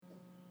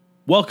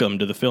Welcome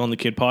to the Phil and the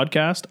Kid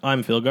podcast.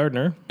 I'm Phil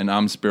Gardner. And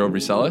I'm Spiro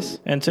Briselis.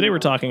 And today we're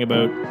talking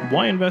about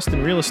why invest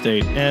in real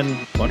estate and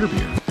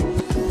butterbeer.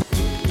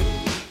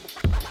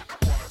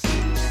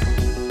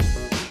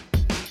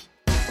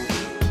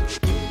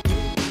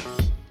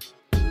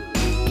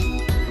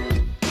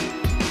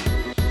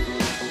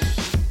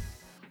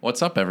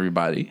 What's up,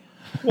 everybody?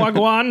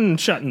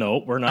 Wagwan. No,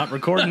 we're not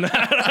recording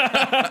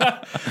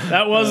that.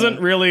 That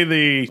wasn't really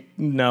the...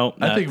 No.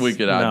 I think we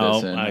could add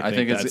this in. I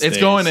think it's stays.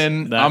 going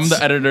in. I'm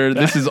the editor.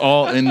 This is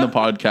all in the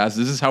podcast.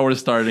 This is how we're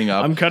starting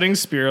up. I'm cutting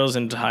Spiro's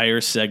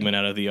entire segment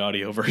out of the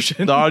audio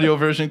version. The audio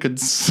version could...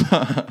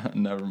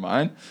 Never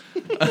mind.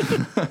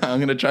 I'm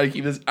going to try to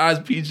keep this as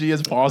PG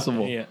as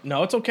possible. Yeah.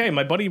 No, it's okay.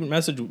 My buddy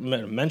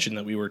mentioned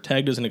that we were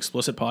tagged as an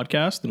explicit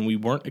podcast, and we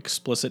weren't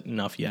explicit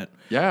enough yet.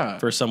 Yeah.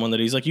 For someone that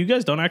he's like, you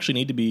guys don't actually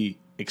need to be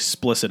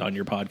explicit on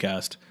your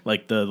podcast,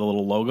 like the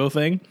little logo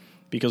thing,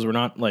 because we're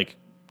not like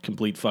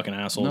complete fucking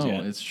assholes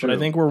yet. It's true. But I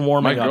think we're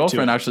warming up to it. My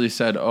girlfriend actually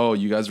said, "Oh,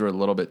 you guys were a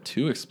little bit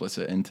too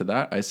explicit into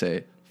that." I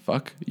say,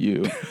 "Fuck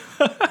you."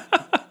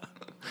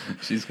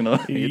 She's gonna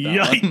hate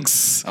that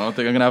Yikes! one. I don't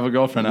think I'm gonna have a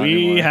girlfriend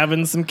anymore. We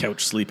having some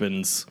couch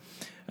sleepings.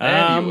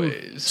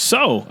 Anyways,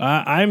 so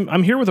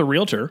I'm here with a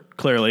realtor.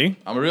 Clearly,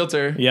 I'm a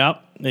realtor.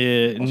 Yep.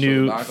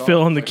 New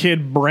Phil and the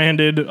Kid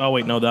branded. Oh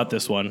wait, no, not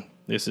this one.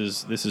 This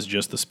is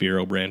just the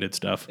Spiro branded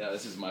stuff. Yeah,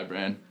 this is my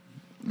brand.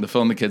 The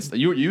Phil and the Kids.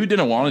 You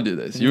didn't want to do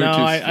this. You were too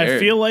scared. I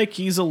feel like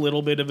he's a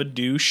little bit of a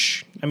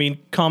douche. I mean,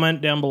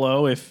 comment down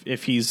below if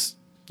he's,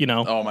 you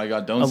know. Oh my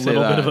God, don't say that.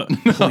 A little bit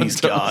of a... Please,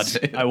 God.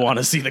 I want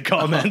to see the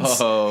comments.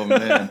 Oh,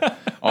 man.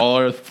 All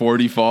our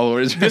 40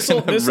 followers. This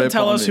will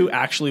tell us who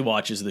actually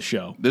watches the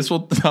show. This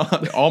will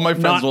all my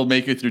friends will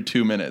make it through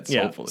 2 minutes,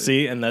 hopefully.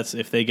 See, and that's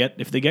if they get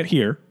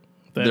here,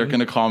 then they're going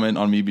to comment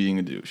on me being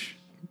a douche.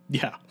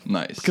 Yeah.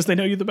 Nice. Because they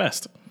know you're the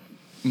best.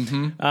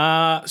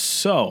 Mm-hmm.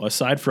 So,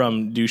 aside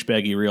from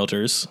douchebaggy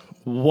realtors,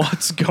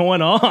 what's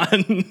going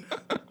on?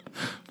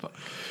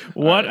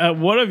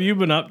 What have you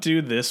been up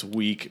to this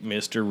week,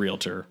 Mr.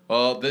 Realtor?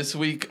 Well, this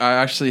week I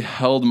actually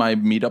held my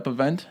meetup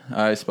event.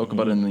 I spoke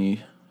about it in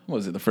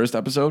the first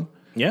episode?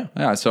 Yeah.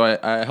 Yeah, so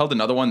I held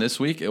another one this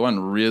week. It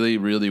went really,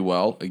 really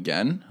well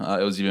again.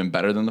 It was even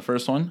better than the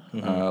first one.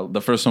 Mm-hmm.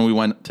 The first one we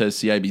went to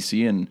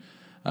CIBC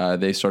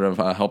and they sort of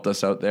helped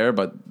us out there.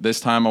 But this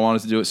time I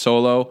wanted to do it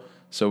solo.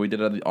 So we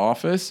did it at the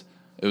office.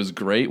 It was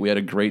great. We had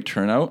a great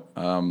turnout.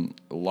 A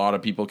lot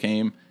of people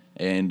came,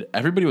 and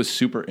everybody was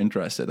super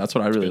interested. That's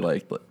what I really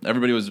liked.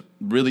 Everybody was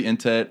really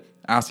into it,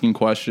 asking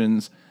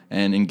questions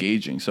and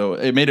engaging. So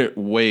it made it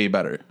way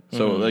better.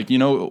 So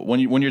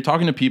when you're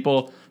talking to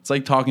people, it's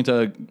like talking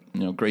to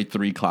grade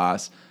 3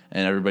 class,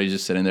 and everybody's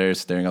just sitting there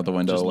staring out the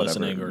window, just whatever,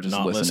 listening or just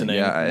not listening.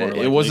 Yeah,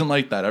 it wasn't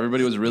like that.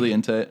 Everybody was really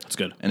into it. That's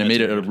good, and it made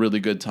it a really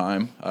good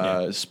time.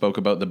 Spoke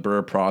about the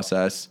BRRRR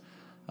process.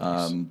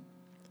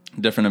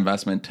 Different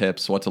investment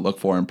tips, what to look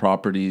for in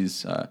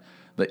properties,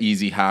 the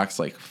easy hacks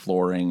like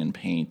flooring and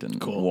paint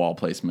and wall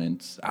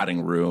placements,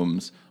 adding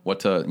rooms, what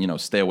to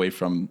stay away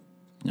from,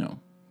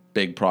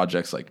 big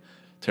projects like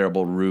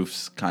terrible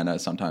roofs. Kind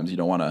of sometimes you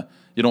don't want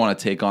to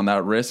take on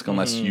that risk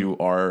unless you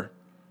are,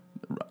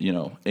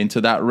 into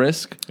that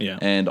risk. Yeah.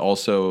 And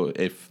also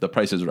if the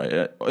price is right,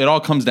 it all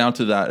comes down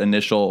to that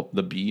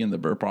the B in the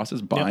BRRRR process,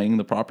 buying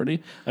the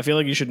property. I feel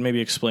like you should maybe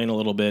explain a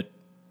little bit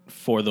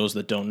for those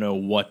that don't know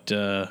what,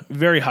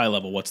 very high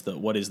level, what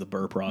is the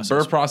BRRRR process?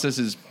 BRRRR process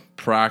is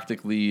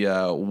practically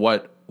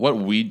what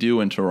we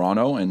do in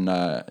Toronto. And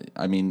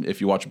I mean,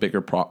 if you watch Bigger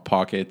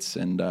Pockets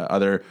and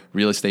other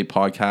real estate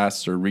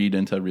podcasts or read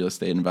into real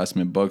estate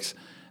investment books,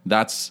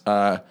 that's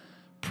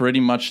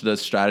pretty much the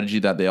strategy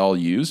that they all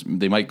use.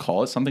 They might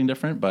call it something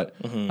different, but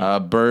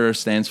BRRRR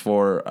stands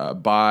for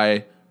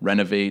buy,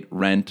 renovate,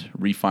 rent,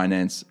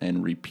 refinance,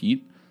 and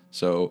repeat.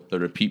 So the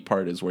repeat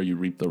part is where you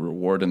reap the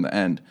reward in the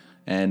end.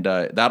 And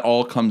that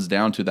all comes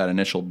down to that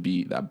initial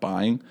B, that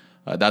buying.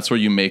 That's where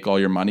you make all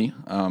your money.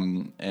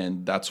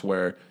 And that's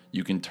where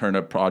you can turn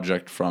a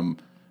project from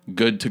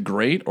good to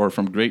great or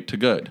from great to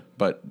good.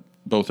 But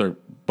both are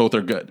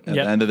good. At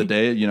the end of the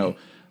day,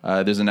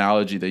 there's an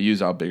analogy they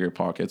use out Bigger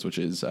Pockets, which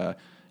is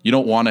you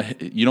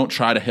don't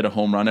try to hit a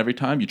home run every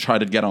time. You try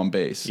to get on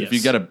base. Yes. If you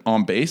get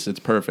on base, it's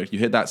perfect. You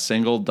hit that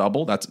single,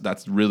 double,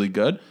 that's really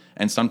good.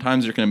 And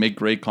sometimes you're going to make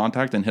great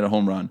contact and hit a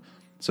home run.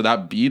 So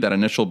that B, that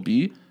initial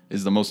B,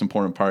 is the most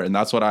important part, and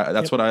that's what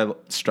I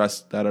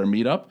stressed at our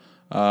meetup.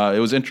 It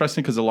was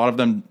interesting because a lot of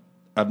them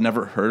I've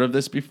never heard of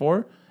this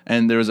before,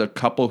 and there's a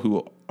couple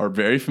who are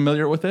very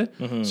familiar with it.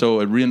 Mm-hmm. So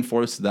it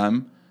reinforced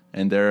them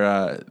and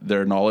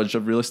their knowledge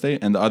of real estate,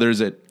 and the others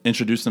it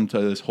introduced them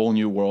to this whole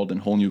new world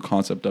and whole new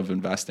concept of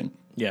investing.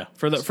 Yeah,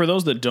 for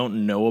those that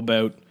don't know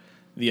about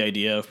the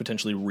idea of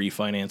potentially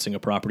refinancing a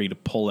property to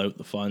pull out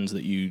the funds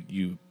that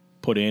you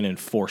put in and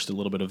forced a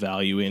little bit of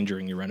value in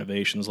during your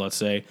renovations, let's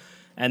say.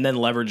 And then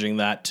leveraging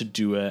that to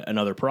do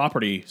another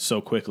property so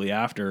quickly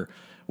after.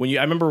 I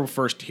remember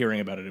first hearing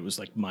about it, it was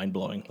like mind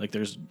blowing. Like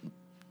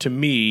to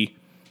me,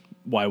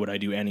 why would I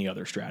do any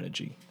other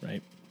strategy,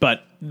 right?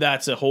 But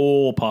that's a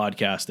whole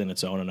podcast in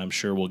its own, and I'm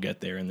sure we'll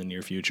get there in the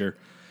near future.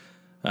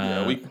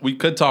 Yeah, we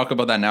could talk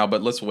about that now,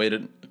 but let's wait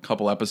a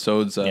couple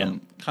episodes.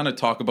 Kind of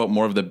talk about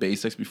more of the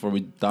basics before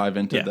we dive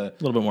into the a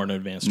little bit more in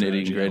advanced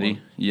nitty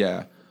gritty.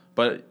 Yeah,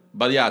 but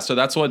yeah, so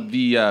that's what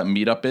the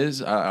meetup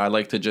is. I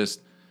like to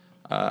just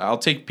I'll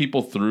take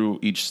people through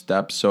each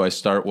step. So I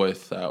start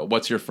with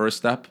what's your first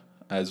step?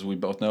 As we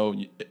both know,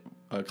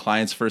 a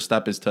client's first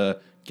step is to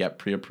get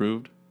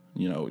pre-approved.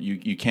 You know,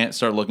 you can't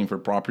start looking for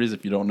properties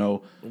if you don't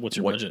know what's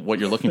your budget, what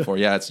you're looking for.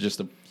 Yeah, it's just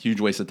a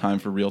huge waste of time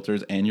for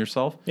realtors and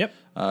yourself. Yep.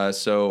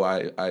 So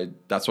I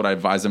that's what I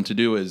advise them to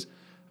do is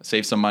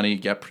save some money,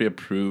 get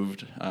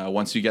pre-approved.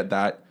 Once you get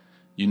that,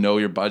 you know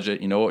your budget,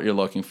 you know what you're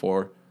looking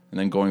for, and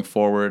then going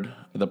forward,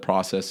 the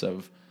process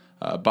of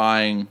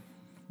buying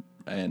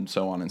and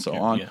so on and so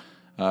on.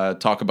 Yeah.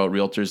 Talk about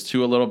realtors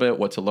too a little bit,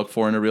 what to look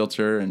for in a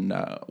realtor, and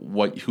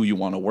who you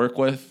want to work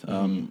with.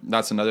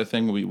 That's another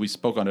thing we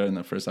spoke on it in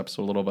the first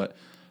episode a little bit.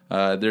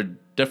 They're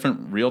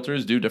different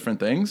realtors do different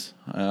things,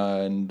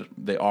 and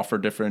they offer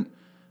different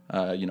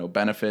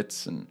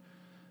benefits and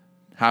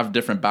have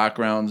different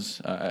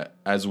backgrounds.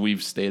 As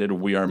we've stated,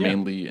 we are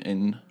mainly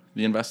in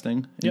the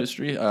investing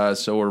industry,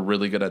 so we're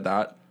really good at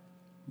that.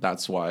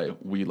 That's why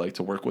we like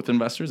to work with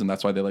investors, and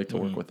that's why they like to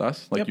work with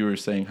us. Like you were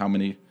saying, how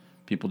many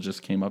people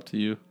just came up to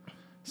you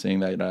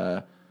saying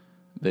that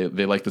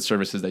they like the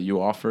services that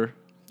you offer.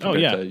 Oh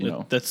yeah,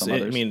 to, that's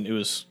it. I mean, it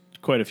was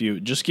quite a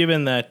few. Just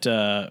given that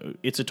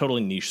it's a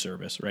totally niche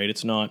service, right?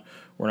 It's not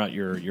we're not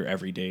your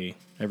everyday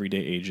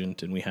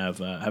agent, and we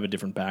have a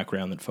different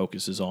background that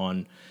focuses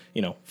on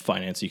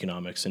finance,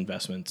 economics,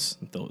 investments,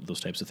 those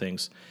types of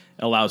things.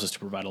 It allows us to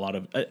provide a lot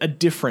of a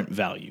different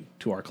value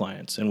to our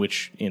clients, and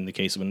which in the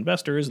case of an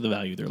investor is the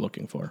value they're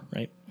looking for,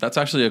 right? That's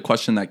actually a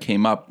question that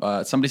came up.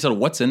 Somebody said,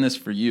 "What's in this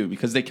for you?"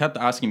 Because they kept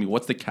asking me,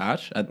 "What's the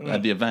catch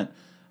at the event?"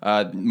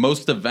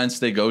 Most events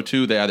they go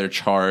to, they either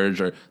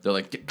charge or they're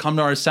like, "Come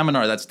to our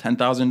seminar, that's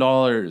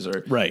 $10,000,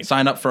 or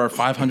sign up for our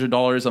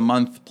 $500 a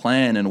month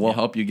plan, and we'll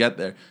help you get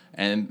there."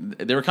 And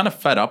they were kind of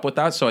fed up with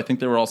that, so I think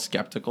they were all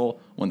skeptical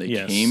when they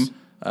came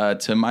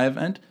to my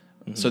event.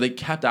 So they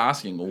kept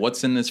asking,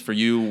 "What's in this for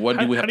you? What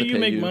do we have to pay you?" How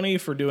do you make money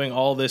for doing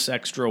all this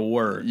extra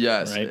work?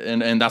 Yes, right?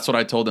 and that's what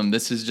I told them.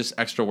 This is just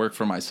extra work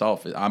for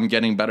myself. I'm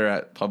getting better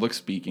at public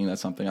speaking.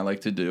 That's something I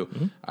like to do.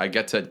 I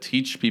get to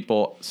teach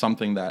people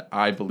something that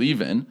I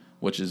believe in,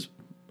 which is,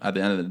 at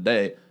the end of the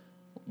day,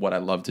 what I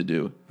love to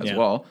do as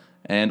well.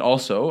 And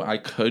also, I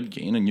could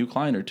gain a new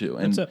client or two.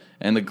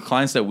 And the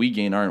clients that we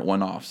gain aren't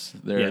one-offs.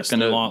 They're going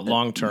to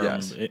long term.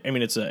 Yes. I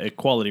mean, it's a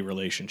quality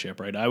relationship,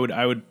 right? I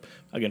would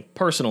again,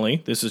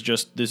 personally, this is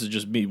just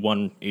me,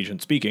 one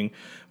agent speaking,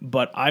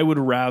 but I would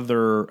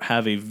rather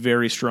have a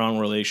very strong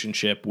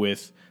relationship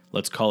with,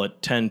 let's call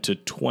it 10 to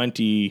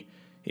 20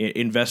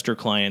 investor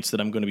clients that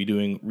I'm going to be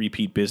doing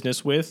repeat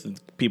business with,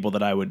 people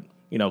that I would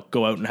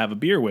go out and have a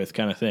beer with,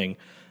 kind of thing,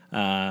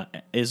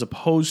 as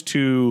opposed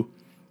to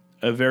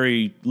a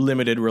very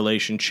limited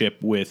relationship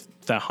with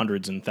the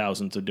hundreds and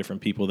thousands of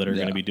different people that are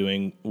going to be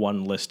doing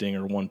one listing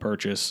or one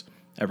purchase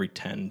every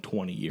 10,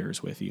 20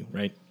 years with you,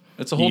 right?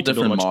 It's a whole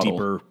different model. Much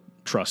deeper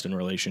trust and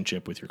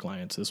relationship with your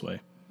clients this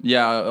way.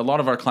 Yeah, a lot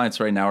of our clients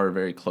right now are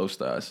very close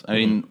to us. I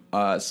mean,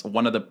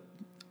 one of the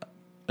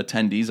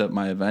attendees at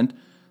my event,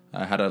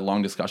 I had a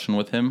long discussion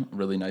with him.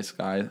 Really nice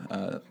guy,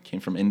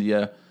 came from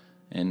India,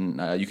 and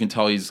you can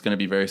tell he's going to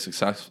be very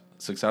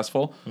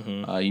successful.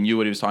 He knew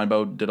what he was talking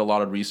about, did a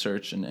lot of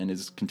research, and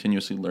is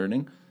continuously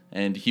learning.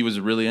 And he was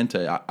really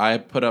into it. I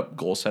put up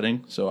goal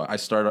setting. So I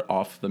started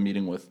off the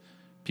meeting with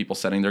people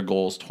setting their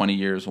goals, 20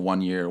 years,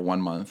 1 year,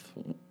 1 month,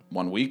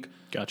 1 week.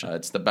 Gotcha.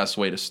 It's the best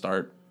way to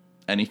start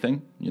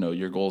anything.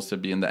 Your goal is to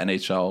be in the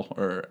NHL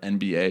or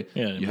NBA.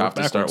 Yeah, you have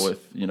to start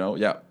with,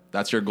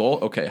 that's your goal.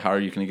 Okay, how are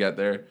you going to get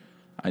there?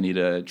 I need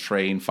to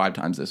train 5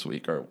 times this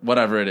week or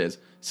whatever it is.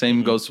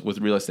 Same goes with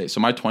real estate. So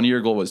my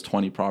 20-year goal was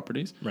 20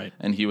 properties. Right.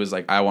 And he was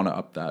like, I want to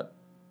up that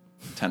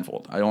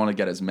tenfold. I want to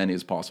get as many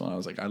as possible. And I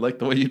was like, I like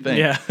the way you think.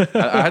 Yeah.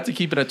 I had to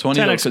keep it at 20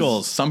 10x though,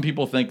 goals. Some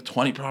people think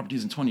 20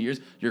 properties in 20 years,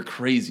 you're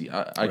crazy.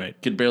 I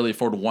could barely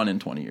afford 1 in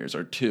 20 years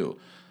or 2.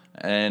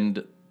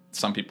 And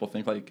some people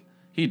think like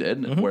he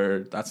did, where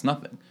that's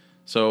nothing.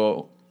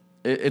 So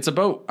it's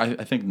about,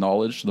 I think,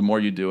 knowledge. The more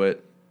you do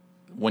it,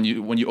 when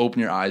you open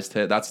your eyes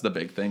to it, that's the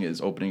big thing,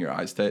 is opening your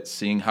eyes to it,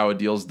 seeing how a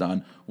deal's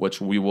done,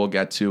 which we will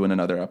get to in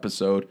another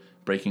episode,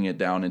 breaking it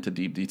down into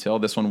deep detail.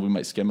 This one we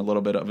might skim a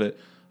little bit of it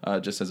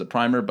just as a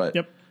primer, but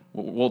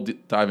we'll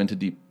dive into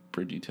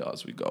deeper detail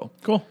as we go.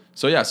 Cool.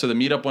 So the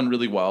meetup went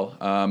really well.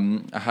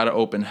 I had an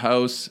open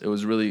house. It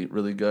was really,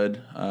 really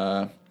good.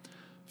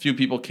 Few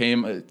people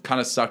came. It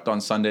kind of sucked on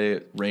Sunday.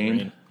 It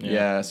rained.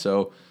 Yeah,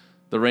 so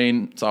the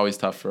rain, it's always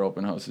tough for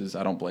open houses.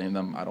 I don't blame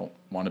them. I don't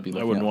want to be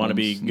looking I wouldn't at want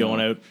to homes. be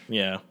going out.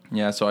 Yeah.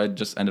 Yeah, so I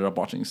just ended up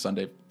watching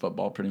Sunday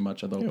football pretty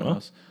much at the open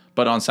house.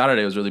 But on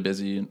Saturday, it was really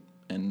busy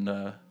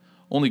and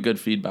only good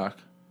feedback.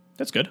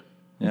 That's good.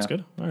 That's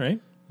good. All right.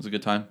 It was a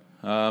good time.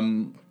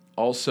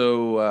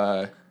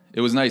 Also,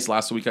 it was nice.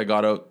 Last week, I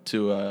got out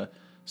to a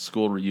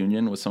school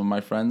reunion with some of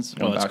my friends.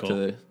 Went back to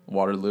the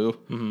Waterloo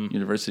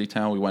University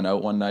town. We went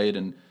out one night,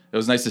 and it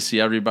was nice to see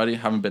everybody.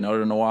 Haven't been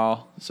out in a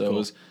while, so it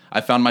was.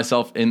 I found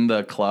myself in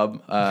the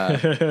club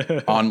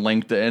on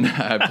LinkedIn.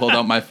 I pulled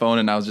out my phone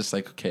and I was just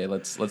like, okay,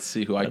 let's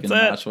see who I can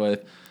match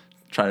with.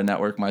 Try to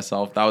network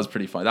myself. That was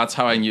pretty fun. That's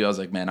how I knew. I was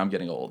like, man, I'm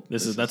getting old.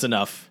 That's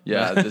enough.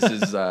 Yeah, this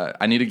is.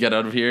 I need to get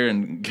out of here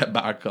and get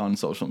back on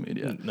social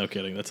media. No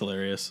kidding. That's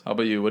hilarious. How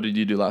about you? What did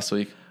you do last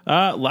week?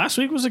 Last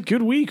week was a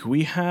good week.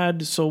 We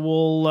had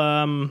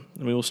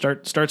we'll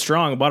start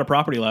strong. I bought a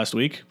property last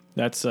week.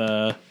 That's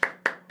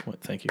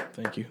thank you.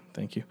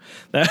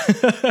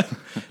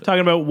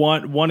 Talking about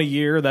one a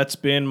year. That's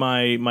been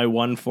my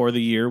one for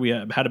the year. We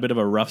had a bit of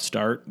a rough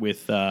start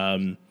with.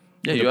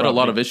 Yeah, you had a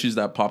lot of issues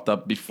that popped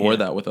up before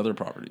that with other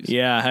properties.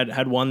 Yeah, I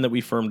had one that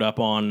we firmed up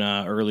on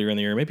earlier in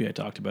the year. Maybe I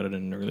talked about it in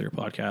an earlier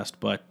podcast,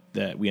 but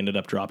that we ended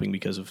up dropping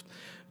because of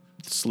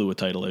a slew of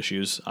title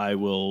issues. I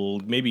will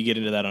maybe get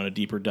into that on a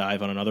deeper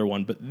dive on another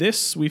one. But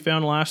this we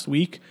found last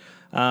week,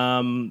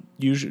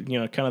 usually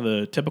kind of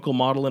the typical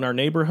model in our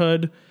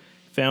neighborhood.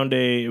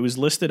 It was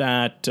listed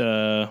at.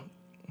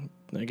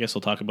 I guess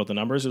I'll talk about the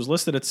numbers. It was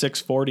listed at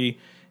 $640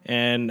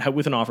 and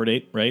with an offer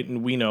date, right?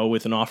 And we know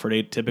with an offer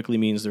date typically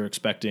means they're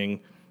expecting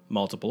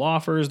multiple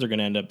offers. They're going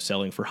to end up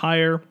selling for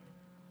higher.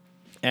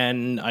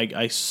 And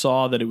I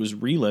saw that it was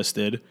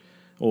relisted,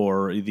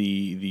 or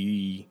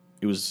it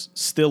was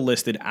still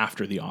listed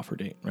after the offer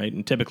date, right?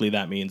 And typically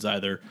that means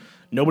either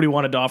nobody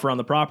wanted to offer on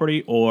the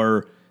property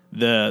or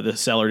the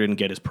seller didn't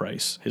get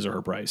his or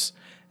her price.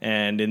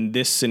 And in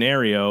this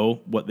scenario,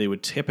 what they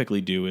would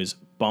typically do is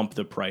bump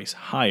the price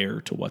higher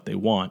to what they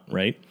want,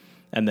 right?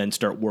 And then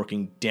start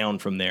working down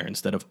from there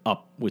instead of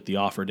up with the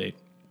offer date.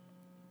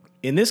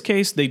 In this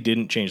case, they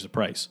didn't change the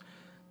price.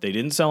 They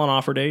didn't sell an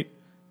offer date.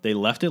 They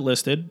left it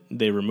listed.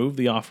 They removed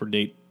the offer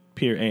date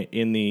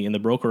in the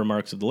broker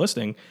remarks of the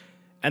listing,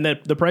 and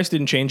that the price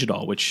didn't change at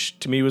all, which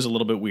to me was a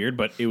little bit weird,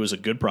 but it was a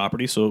good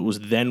property, so it was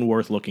then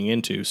worth looking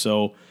into.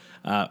 So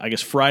I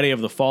guess Friday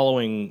of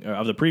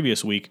the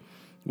previous week,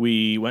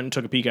 we went and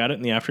took a peek at it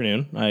in the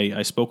afternoon.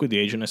 I spoke with the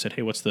agent. I said,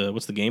 hey, what's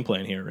the game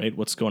plan here, right?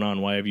 What's going on?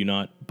 Why have you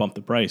not bumped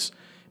the price?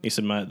 He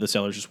said the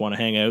sellers just want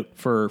to hang out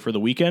for the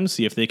weekend,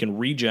 see if they can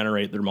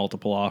regenerate their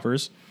multiple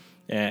offers.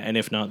 And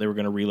if not, they were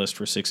going to relist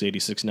for $680,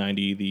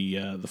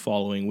 $690 the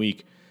following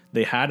week.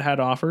 They had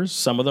offers.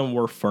 Some of them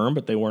were firm,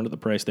 but they weren't at the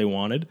price they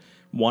wanted.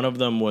 One of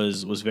them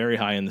was very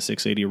high in the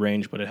 $680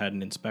 range, but it had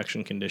an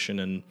inspection condition.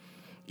 And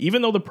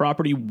even though the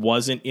property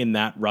wasn't in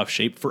that rough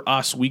shape, for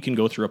us, we can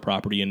go through a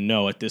property and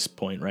know at this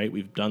point, right?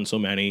 We've done so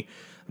many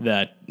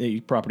that the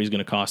property is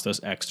going to cost us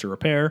X to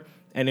repair.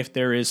 And if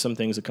there is some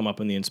things that come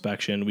up in the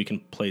inspection, we can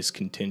place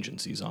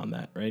contingencies on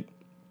that, right?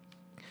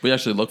 We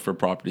actually look for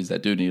properties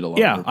that do need a lot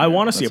of repair. I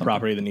want to see a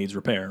property that needs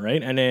repair,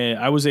 right? And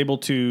I was able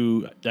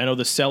to, I know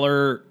the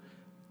seller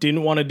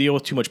didn't want to deal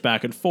with too much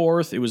back and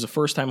forth. It was a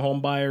first-time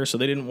home buyer, so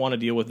they didn't want to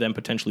deal with them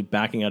potentially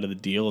backing out of the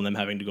deal and them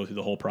having to go through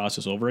the whole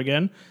process over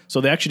again. So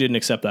they actually didn't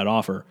accept that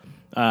offer.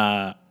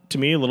 To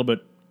me, a little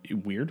bit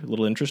weird, a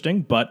little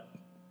interesting, but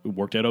it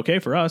worked out okay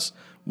for us.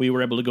 We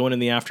were able to go in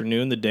the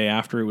afternoon, the day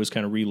after it was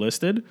kind of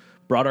relisted,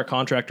 brought our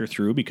contractor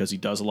through because he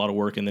does a lot of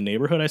work in the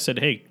neighborhood. I said,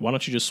 hey, why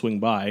don't you just swing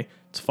by?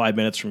 It's 5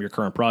 minutes from your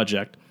current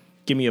project.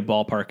 Give me a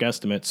ballpark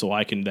estimate so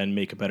I can then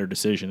make a better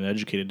decision, an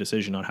educated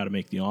decision on how to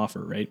make the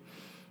offer, right?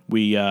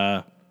 We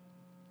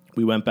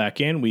went back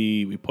in.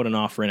 We put an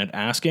offer in at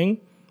asking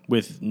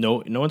with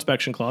no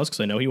inspection clause because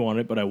I know he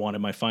wanted it, but I wanted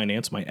my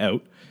finance, my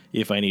out,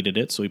 if I needed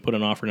it. So we put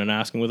an offer in at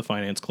asking with a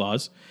finance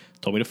clause.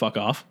 Told me to fuck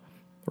off,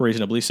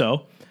 reasonably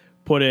so.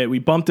 We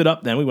bumped it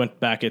up. Then we went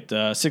back at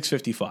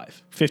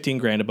 $655,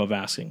 $15,000 above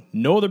asking.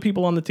 No other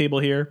people on the table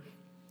here.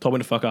 Told me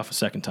to fuck off a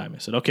second time. I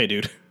said, okay,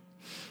 dude,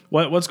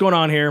 what's going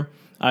on here?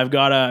 I've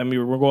got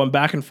we're going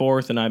back and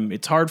forth, and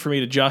it's hard for me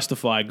to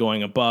justify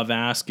going above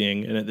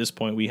asking. And at this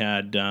point, we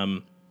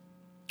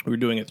were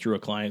doing it through a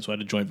client, so I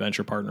had a joint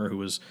venture partner who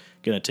was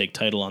going to take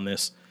title on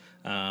this,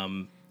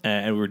 and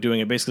we were doing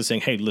it basically saying,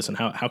 hey, listen,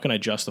 how can I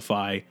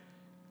justify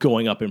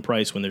going up in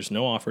price when there's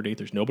no offer date,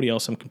 there's nobody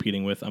else I'm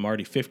competing with, I'm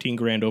already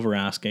 $15,000 over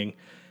asking,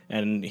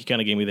 and he kind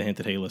of gave me the hint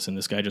that, hey, listen,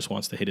 this guy just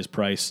wants to hit his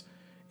price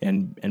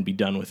and be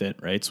done with it,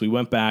 right? So we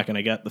went back, and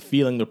I got the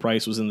feeling the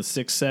price was in the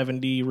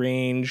 $670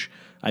 range.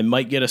 I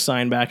might get a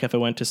sign back if I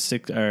went to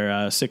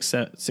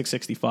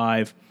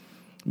 $665.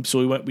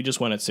 So we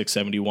just went at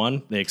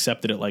 $671. They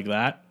accepted it like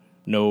that.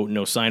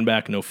 No sign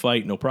back, no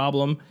fight, no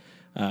problem.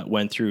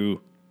 Went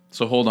through.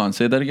 So hold on,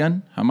 say that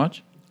again. How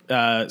much?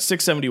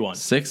 $671.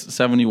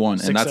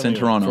 $671, and that's in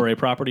Toronto. For a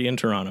property in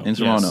Toronto. In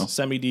Toronto. Yes,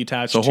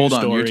 semi-detached, so hold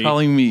on, two-story. you're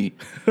telling me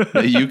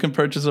that you can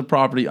purchase a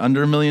property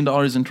under $1 million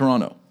in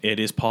Toronto? It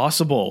is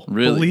possible.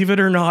 Really? Believe it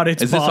or not,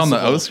 it's possible. Is this on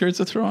the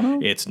outskirts of Toronto?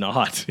 It's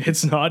not.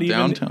 It's not even.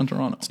 Downtown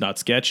Toronto. It's not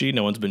sketchy.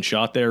 No one's been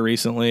shot there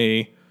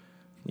recently.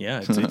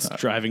 Yeah, it's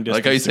driving distance.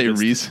 Like how you say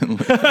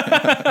recently.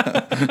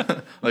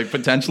 Like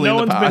potentially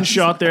no in the past. No one's been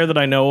shot there that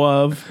I know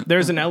of.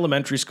 There's an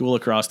elementary school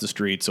across the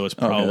street, so it's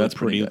probably that's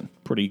pretty good.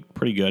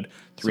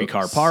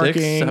 3-car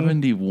parking.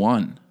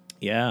 $671.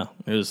 Yeah,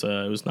 it was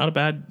not a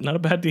bad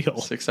deal.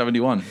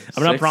 671.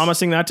 I'm not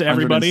promising that to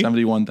everybody,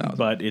 71,000.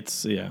 but it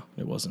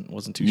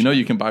wasn't too. You know,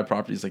 you can buy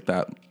properties like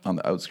that on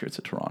the outskirts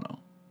of Toronto.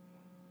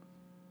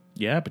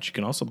 Yeah, but you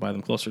can also buy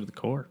them closer to the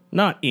core.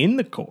 Not in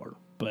the core,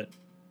 but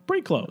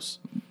pretty close.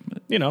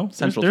 You know,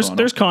 Central there's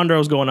Toronto.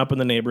 condos going up in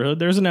the neighborhood.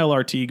 There's an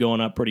LRT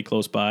going up pretty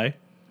close by.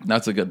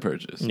 That's a good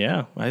purchase.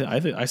 Yeah,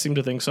 I seem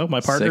to think so.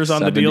 My partners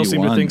on the deal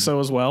seem to think so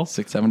as well.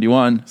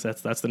 671. So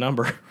that's the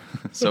number.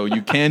 So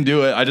you can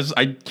do it.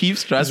 I keep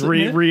stressing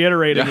it.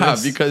 Reiterating Yeah,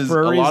 this because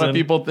for a lot reason. of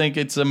people think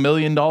it's $1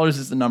 million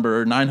is the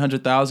number, or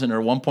 900,000,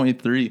 or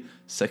 1.3.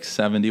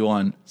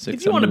 671.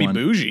 If you want to be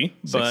bougie,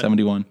 but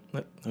 671.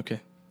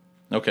 okay.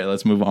 Okay,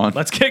 let's move on.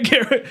 Let's get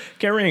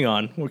carrying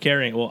on. We're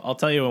carrying. Well, I'll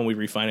tell you when we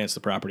refinance the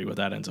property what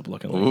that ends up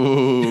looking like.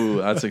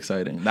 Ooh, that's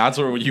exciting. That's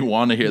where you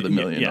want to hear the $1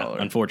 million. Yeah,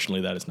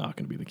 unfortunately, that is not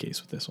going to be the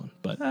case with this one.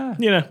 But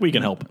we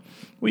can hope.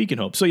 We can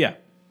hope. So yeah,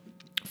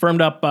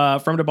 firmed up on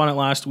it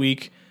last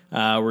week.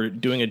 We're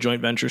doing a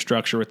joint venture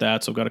structure with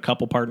that. So I've got a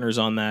couple partners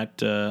on that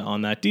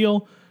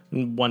deal.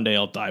 And one day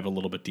I'll dive a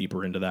little bit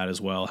deeper into that as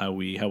well, how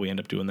we end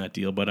up doing that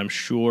deal. But I'm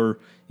sure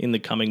in the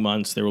coming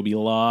months there will be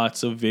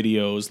lots of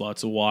videos,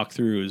 lots of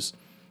walkthroughs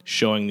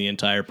showing the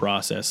entire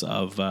process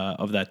of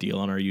that deal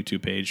on our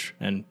YouTube page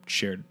and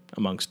shared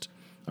amongst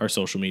our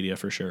social media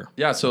for sure.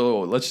 Yeah, so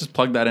let's just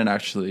plug that in,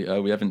 actually.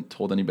 We haven't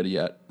told anybody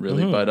yet,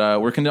 really. But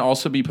we're going to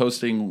also be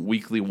posting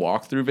weekly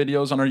walkthrough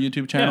videos on our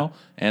YouTube channel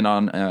and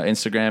on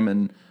Instagram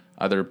and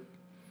other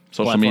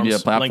social media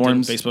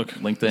platforms. LinkedIn, Facebook,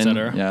 LinkedIn. et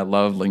cetera. Yeah, I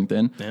love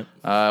LinkedIn.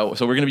 Yeah.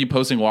 So we're going to be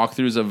posting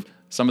walkthroughs of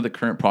some of the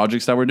current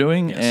projects that we're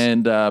doing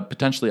and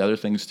potentially other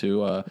things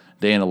too.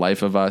 Day in the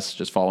life of us,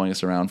 just following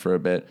us around for a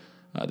bit.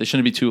 They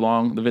shouldn't be too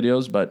long, the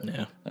videos,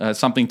 but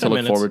something to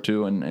look forward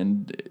to.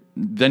 And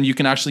then you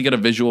can actually get a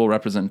visual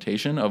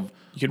representation of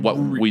what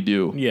we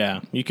do.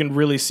 Yeah, you can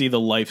really see the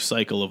life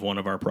cycle of one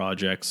of our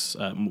projects,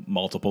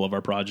 multiple of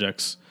our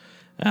projects.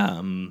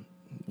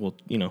 We'll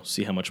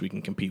see how much we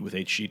can compete with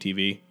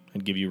HGTV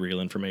and give you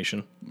real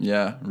information.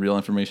 Yeah, real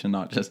information,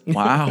 not just,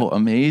 wow,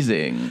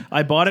 amazing.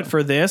 I bought it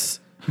for this,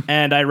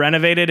 and I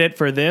renovated it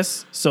for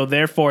this, so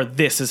therefore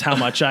this is how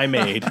much I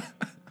made.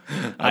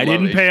 I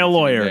didn't pay a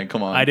lawyer. Man,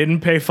 come on. I didn't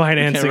pay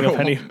financing of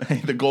any.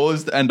 The goal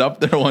is to end up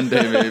there one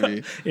day,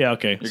 maybe. Yeah,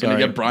 okay. You're going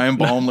to get Brian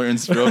Baumler and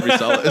Spiro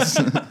Briselis.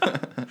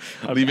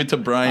 Leave it to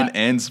Brian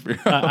and Spiro.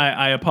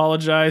 I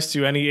apologize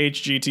to any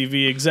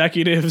HGTV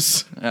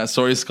executives.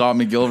 Sorry, Scott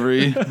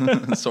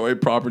McGilvery. Sorry,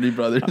 Property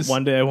Brothers.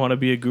 One day I want to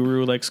be a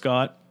guru like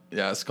Scott.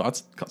 Yeah,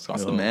 Scott's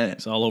the man.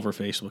 It's all over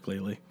Facebook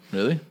lately.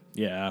 Really?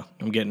 Yeah,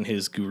 I'm getting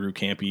his guru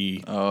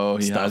campy. Oh,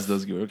 he stuff. has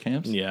those guru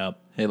camps? Yeah.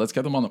 Hey, let's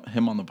get him on the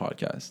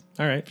podcast.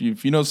 All right.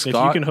 If you know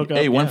Scott, if you can hook up,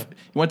 he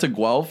went to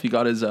Guelph. He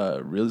got his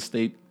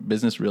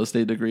business real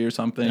estate degree or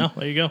something. Oh,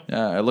 there you go.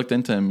 Yeah, I looked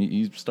into him.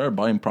 He started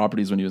buying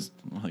properties when he was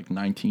like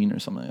 19 or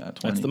something like that.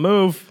 20. That's the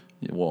move.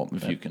 Yeah, well,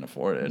 if you can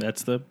afford it.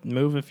 That's the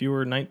move if you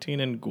were 19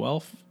 in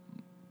Guelph.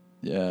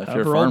 Yeah, if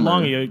However you're a farmer.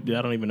 I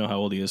don't even know how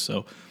old he is,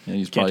 so Yeah,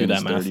 he's can't probably do in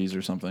his that math. 30s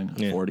or something.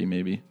 Yeah. 40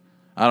 maybe.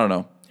 I don't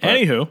know. But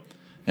Anywho,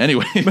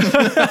 anyway.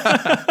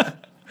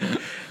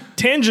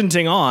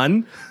 tangenting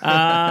on,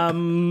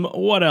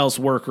 what else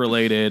work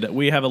related?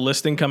 We have a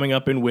listing coming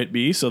up in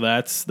Whitby, so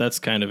that's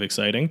kind of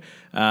exciting.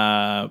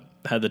 Had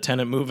the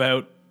tenant move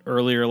out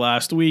earlier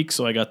last week,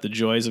 so I got the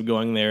joys of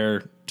going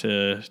there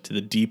to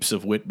the deeps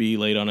of Whitby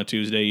late on a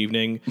Tuesday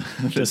evening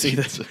to see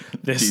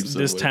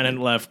this tenant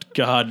left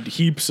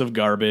heaps of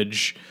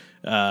garbage.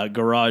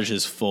 Garage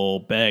is full,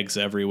 bags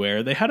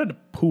everywhere. They had a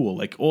pool,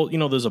 like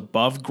those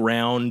above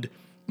ground.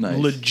 Nice.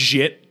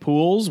 Legit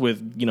pools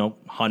with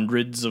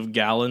hundreds of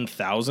gallons,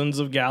 thousands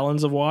of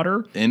gallons of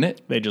water In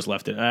it? They just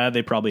left it.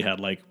 They probably had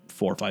like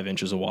 4 or 5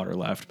 inches of water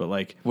left, but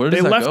like Where does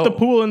they that left go? the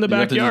pool in the You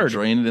have to backyard. just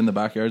drain it in the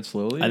backyard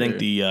slowly? I think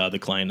or- the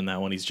client in that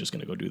one, he's just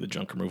going to go do the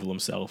junk removal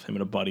himself. Him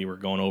and a buddy were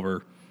going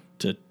over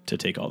to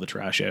take all the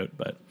trash out.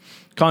 But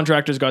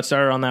contractors got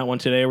started on that one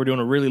today. We're doing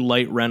a really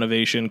light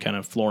renovation, kind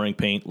of flooring,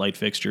 paint, light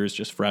fixtures,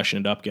 just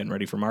freshened up, getting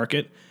ready for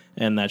market,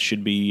 and that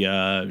should be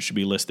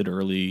listed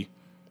early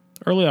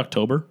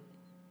October.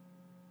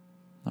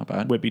 Not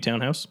bad. Whitby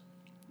Townhouse.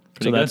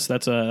 Pretty So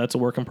good. that's a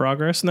work in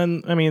progress.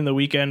 And then the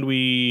weekend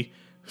we,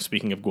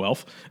 speaking of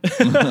Guelph,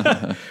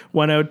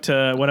 went out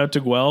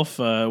to Guelph.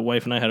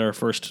 Wife and I had our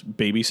first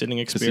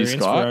babysitting experience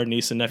for Scott? our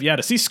niece and nephew. Yeah,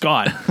 to see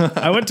Scott.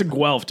 I went to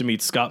Guelph to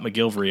meet Scott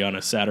McGilvery on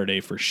a Saturday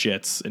for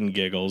shits and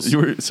giggles. You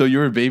were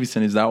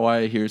babysitting. Is that why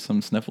I hear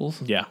some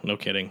sniffles? Yeah, no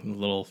kidding.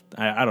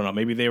 I don't know.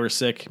 Maybe they were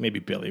sick. Maybe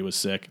Billy was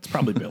sick. It's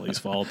probably Billy's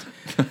fault.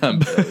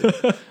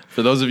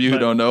 For those of you who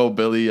don't know,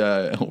 Billy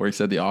works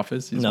at the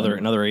office. He's Another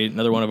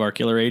one of our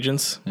killer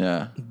agents.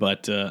 Yeah.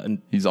 But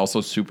He's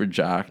also super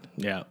jacked.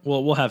 yeah,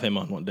 we'll have him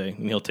on one day,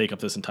 and he'll take up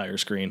this entire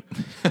screen.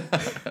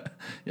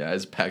 Yeah,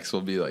 his pecs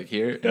will be like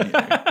here. And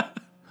here.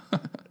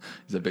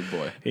 He's a big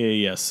boy.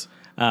 Yes.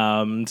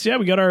 So yeah,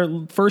 we got our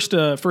first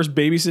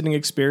babysitting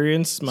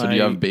experience. So do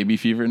you have baby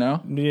fever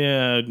now?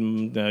 Yeah,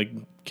 I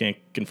can't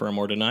confirm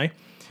or deny.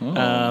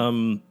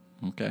 Oh,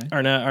 okay.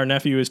 Our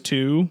nephew is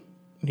 2.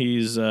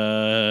 He's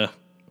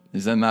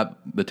Isn't that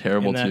the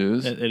terrible in that-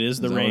 twos? It is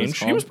the that what it's range.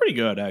 He called? was pretty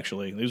good,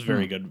 actually. He was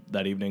very good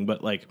that evening.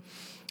 But like,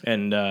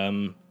 and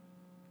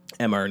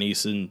Emma, our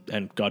niece,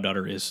 and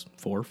goddaughter is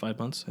 4 or 5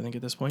 months, I think,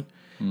 at this point.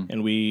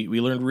 And we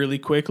learned really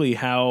quickly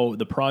how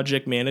the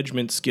project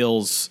management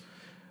skills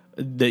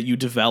that you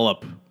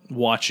develop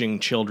watching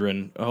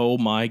children. Oh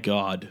my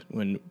God,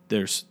 when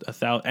there's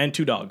 1,000 and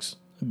 2 dogs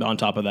on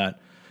top of that,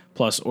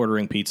 plus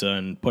ordering pizza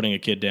and putting a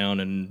kid down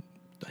and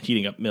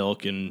heating up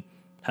milk and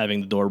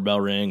having the doorbell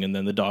ring, and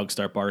then the dogs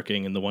start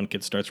barking and the one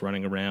kid starts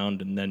running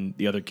around, and then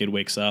the other kid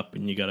wakes up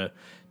and you got to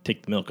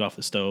take the milk off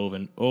the stove.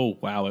 And oh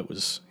wow, it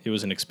was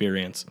an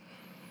experience.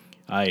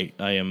 I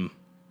am,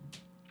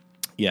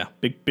 yeah,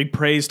 big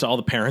praise to all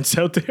the parents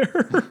out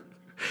there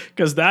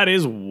because that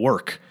is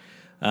work.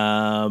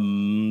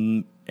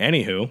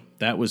 Anywho,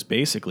 that was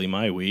basically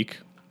my week.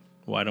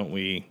 Why don't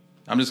we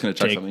I'm just gonna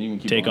check something. You can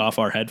keep take going. off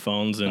our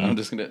headphones and I'm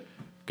just gonna.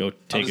 go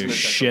take just a gonna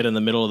check shit in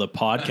the middle of the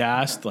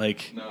podcast?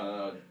 Like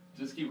No.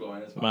 Just keep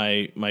going. It's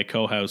fine. my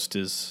co-host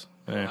is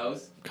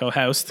House?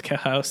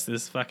 co-host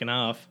is fucking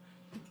off.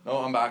 Oh,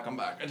 I'm back.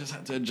 I just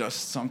had to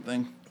adjust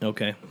something.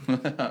 Okay.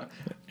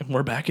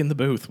 We're back in the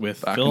booth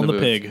with Back Phil in and the the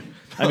booth. pig.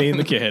 I mean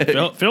the kid.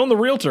 Phil and the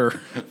realtor.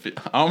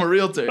 I'm a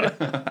realtor.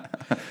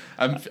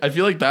 I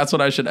feel like that's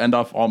what I should end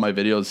off all my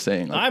videos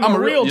saying. Like, I'm a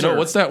You realtor. know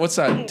what's that?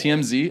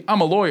 TMZ? I'm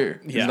a lawyer.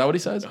 Yeah. Is that what he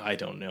says? I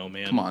don't know,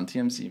 man. Come on,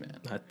 TMZ, man.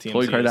 TMZ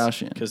Khloe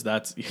Kardashian. Because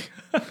that's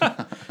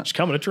she's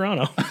coming to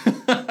Toronto.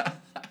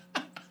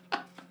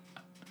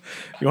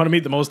 You want to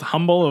meet the most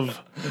humble? Is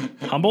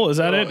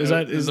that it? Is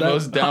that the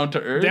most down to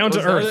earth? Down to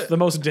Was that earth. it? The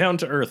most down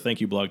to earth. Thank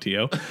you,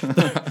 BlogTO.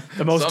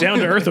 The most down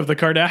to earth of the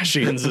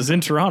Kardashians is in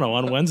Toronto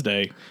on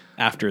Wednesday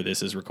after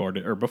this is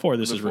recorded, or before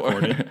this is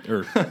recorded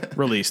or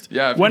released.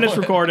 Yeah, if when you it's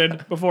want-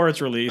 recorded, before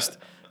it's released.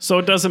 So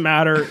it doesn't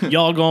matter.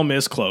 Y'all gonna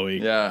miss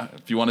Khloe. Yeah,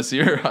 if you want to see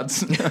her,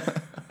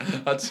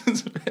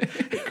 Hudson's Bay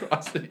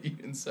across the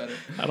Eaton Center.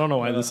 I don't know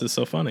why this is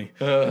so funny.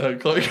 Khloe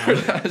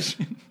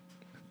Kardashian.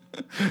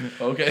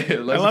 Okay, I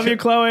love you,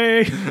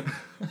 Khloe.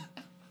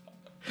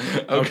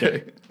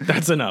 Okay,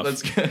 That's enough.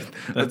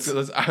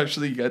 let's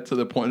actually get to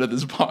the point of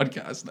this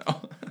podcast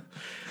now.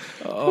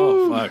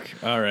 Oh fuck!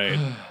 All right.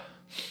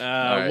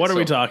 right, What are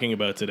we so talking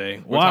about today?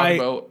 talking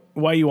about-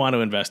 Why you want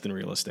to invest in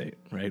real estate,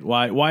 right?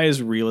 Why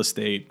is real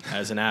estate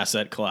as an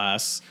asset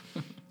class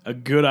a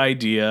good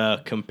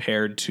idea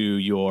compared to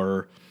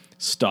your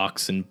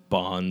stocks and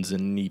bonds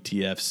and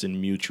ETFs and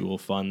mutual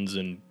funds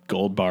and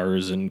gold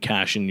bars and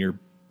cash in your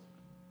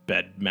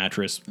bed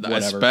mattress,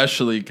 whatever.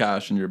 Especially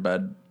cash in your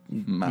bed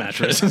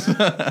mattress.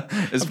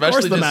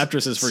 Especially the just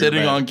mattress is for your sitting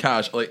bed. on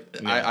cash. Like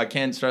I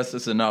can't stress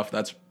this enough.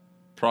 That's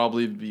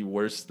probably the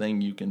worst thing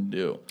you can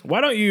do.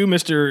 Why don't you,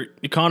 Mr.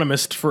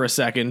 Economist, for a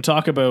second,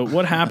 talk about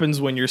what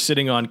happens when you're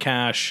sitting on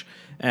cash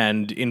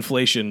and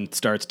inflation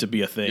starts to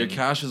be a thing? Your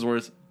cash is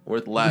worth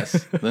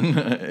less than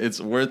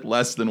it's worth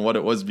less than what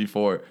it was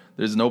before.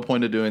 There's no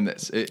point of doing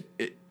this.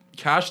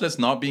 Cash that's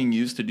not being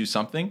used to do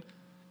something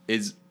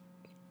is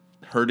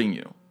hurting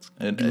you.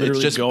 And Literally it's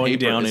just going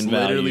paper. down It's in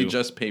literally value.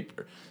 just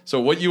paper. So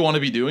what you want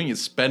to be doing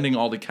is spending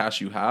all the cash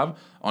you have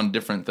on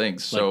different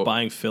things. Like So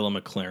buying Phil a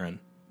McLaren.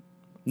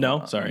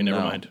 No, sorry, never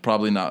no, mind.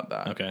 Probably not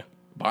that. Okay.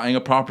 Buying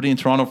a property in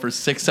Toronto for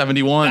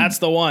 $671. That's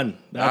the one.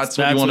 That's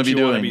what you want to be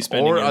wanna doing,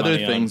 spending or your other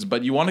money on. things.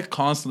 But you want to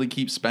constantly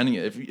keep spending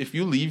it. If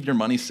you leave your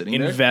money sitting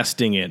there,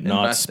 Investing it,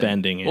 not investing.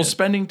 spending it. Well,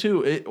 spending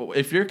too.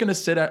 If you're gonna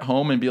sit at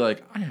home and be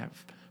like, I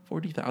have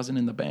 40,000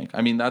 in the bank.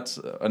 I mean, that's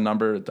a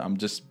number I'm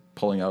just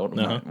pulling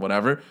out.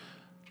 Whatever.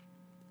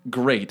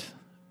 Great.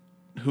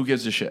 Who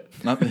gives a shit?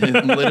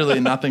 Literally,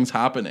 nothing's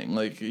happening.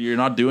 Like you're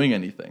not doing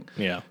anything.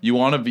 Yeah. You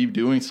want to be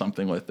doing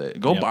something with it.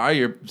 Go Yep. buy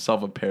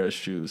yourself a pair of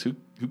shoes. Who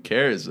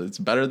cares? It's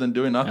better than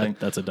doing nothing.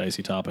 That's a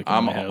dicey topic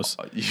in my house.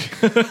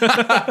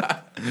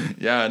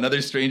 Yeah,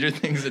 another Stranger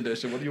Things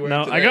edition. What are you wearing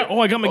No, today?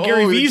 I got my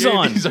Gary the V's Gary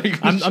on. V's. Are you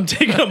gonna I'm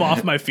taking them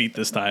off my feet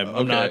this time.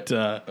 I'm not.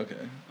 Okay.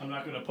 I'm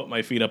not going to put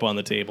my feet up on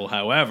the table.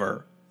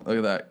 However, Look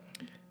at that.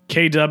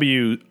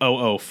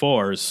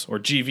 KW004s or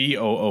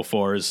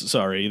GV004s.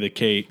 Sorry, the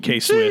K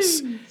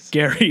Swiss.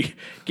 Gary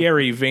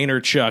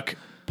Vaynerchuk.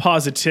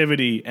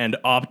 Positivity and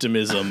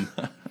optimism.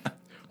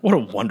 What a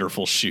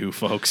wonderful shoe,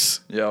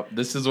 folks. Yep.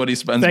 This is what he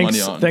spends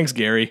money on. Thanks,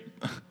 Gary.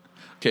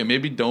 Okay,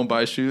 maybe don't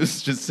buy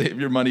shoes. Just save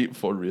your money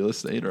for real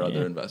estate or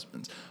other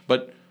investments.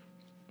 But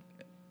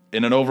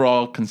in an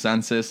overall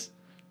consensus,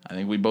 I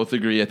think we both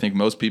agree. I think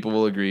most people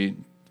will agree.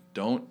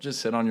 Don't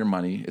just sit on your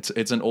money.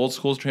 It's an old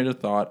school train of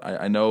thought.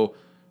 I know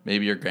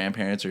maybe your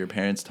grandparents or your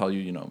parents tell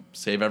you,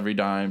 save every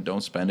dime,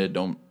 don't spend it,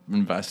 don't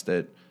invest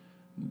it,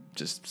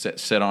 just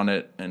sit on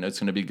it, and it's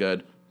going to be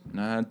good.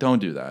 Nah, don't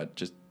do that.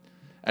 Just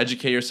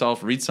educate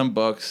yourself, read some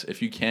books.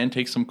 If you can,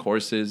 take some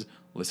courses,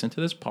 listen to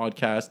this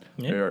podcast.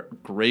 Yeah. There are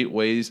great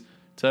ways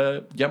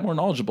to get more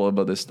knowledgeable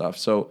about this stuff.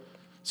 So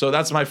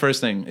that's my first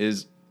thing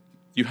is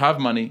you have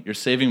money, you're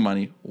saving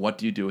money. What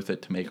do you do with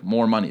it to make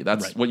more money?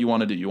 That's Right. what you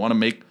want to do. You want to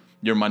make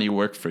your money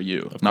work for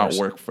you, not course.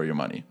 work for your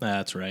money.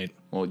 That's right.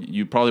 Well,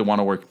 you probably want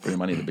to work for your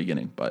money in the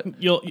beginning, but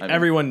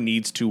Everyone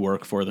needs to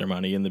work for their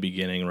money in the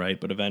beginning, right?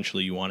 But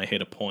eventually you want to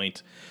hit a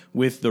point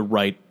with the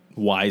right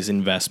wise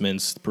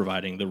investments,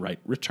 providing the right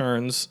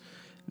returns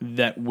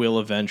that will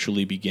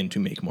eventually begin to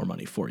make more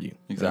money for you.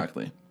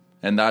 Exactly. Right?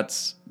 And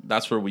that's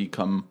where we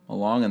come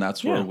along, and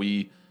that's where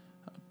we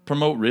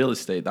promote real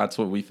estate. That's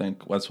what we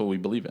think. That's what we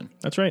believe in.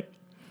 That's right.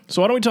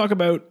 So why don't we talk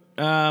about?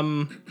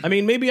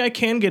 Maybe I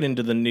can get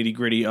into the nitty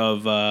gritty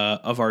of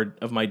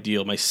my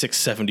deal, my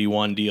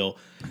 671 deal.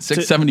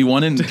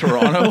 671 in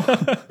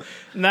Toronto.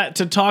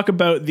 To talk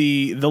about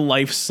the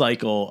life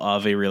cycle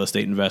of a real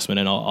estate investment,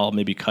 and I'll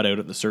maybe cut out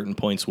at the certain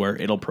points where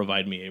it'll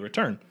provide me a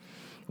return.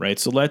 Right.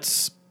 So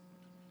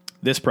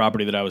this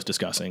property that I was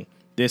discussing.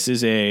 This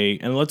is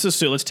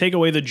let's take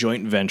away the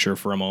joint venture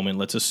for a moment.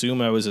 Let's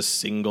assume I was a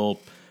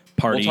single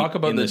party. We'll talk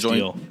about the joint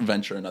deal.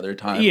 venture another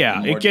time.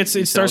 Yeah,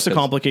 it starts to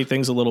complicate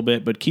things a little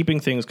bit, but keeping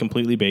things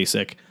completely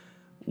basic,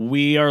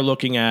 for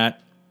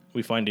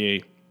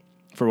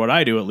what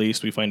I do at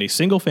least, we find a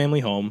single family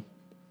home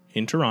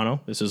in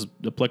Toronto. This is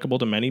applicable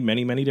to many,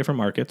 many, many different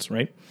markets,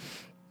 right?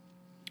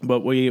 But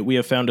we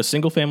have found a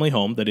single family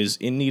home that is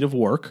in need of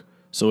work,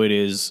 so it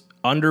is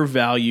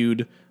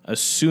undervalued,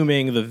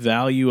 assuming the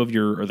value of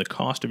the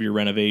cost of your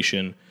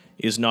renovation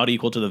is not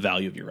equal to the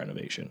value of your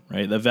renovation,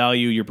 right? The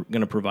value you're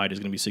going to provide is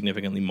going to be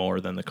significantly more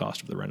than the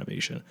cost of the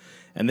renovation.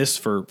 And this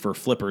for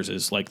flippers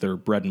is like their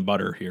bread and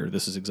butter here.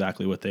 This is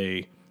exactly what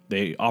they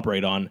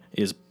operate on,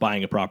 is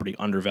buying a property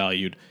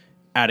undervalued,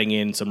 adding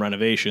in some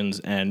renovations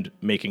and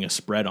making a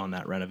spread on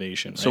that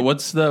renovation. Right? So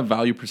what's the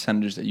value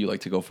percentage that you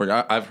like to go for?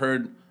 I've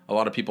heard a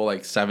lot of people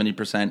like 70%,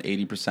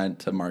 80%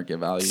 to market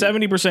value.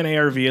 70%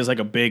 ARV is like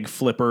a big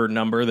flipper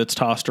number that's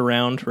tossed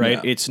around,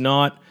 right?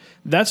 Yeah.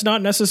 That's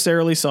not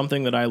necessarily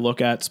something that I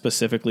look at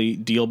specifically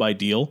deal by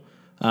deal.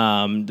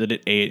 That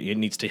it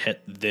needs to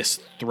hit this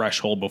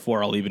threshold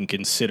before I'll even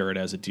consider it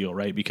as a deal,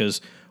 right?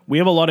 Because we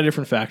have a lot of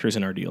different factors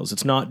in our deals.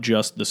 It's not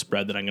just the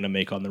spread that I'm going to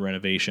make on the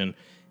renovation.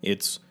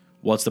 It's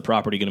what's the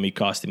property going to be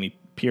costing me,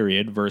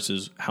 period,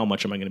 versus how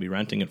much am I going to be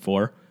renting it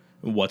for?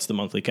 What's the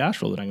monthly cash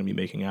flow that I'm going to be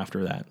making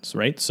after that,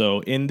 right?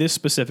 So in this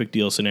specific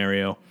deal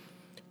scenario,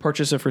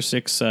 purchase it for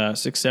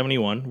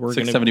 671. We're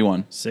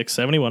 671.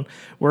 671.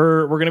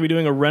 We're going to be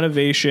doing a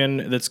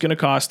renovation that's going to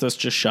cost us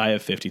just shy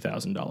of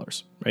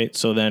 $50,000, right?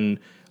 So then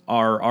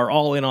our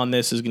all in on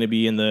this is going to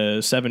be in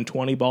the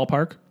 720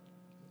 ballpark.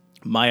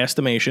 My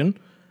estimation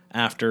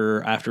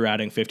after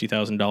adding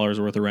 $50,000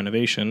 worth of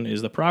renovation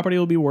is the property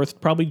will be worth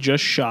probably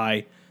just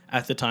shy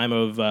at the time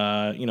of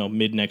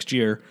mid next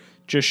year,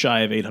 just shy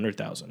of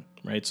 $800,000,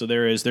 right? So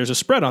there's a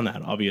spread on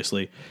that.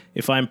 Obviously,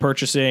 if I'm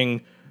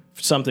purchasing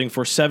something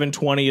for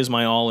 $720 is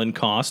my all-in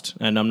cost,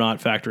 and I'm not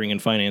factoring in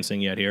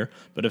financing yet here,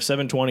 but if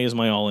 $720 is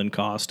my all-in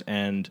cost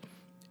and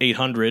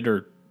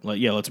 $800,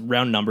 let's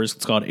round numbers,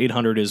 let's call it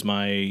 $800 is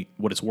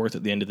what it's worth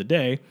at the end of the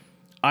day,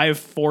 I have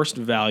forced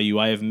value.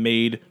 I have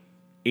made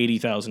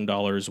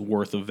 $80,000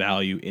 worth of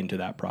value into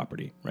that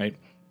property, right?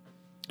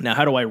 Now,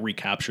 how do I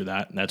recapture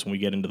that? And that's when we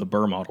get into the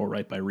BRRRR model,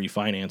 right? By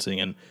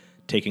refinancing and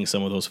taking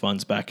some of those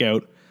funds back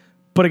out.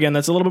 But again,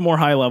 that's a little bit more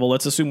high level.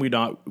 Let's assume we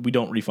don't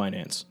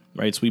refinance,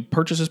 right? So we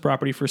purchase this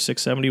property for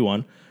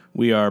 $671.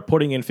 We are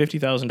putting in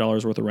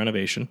 $50,000 worth of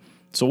renovation.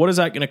 So what is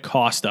that going to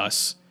cost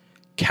us?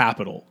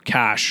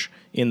 Cash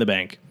in the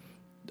bank.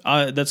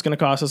 That's going to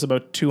cost us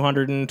about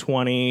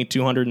 $220,000,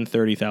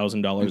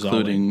 $230,000,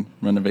 including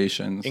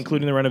renovations,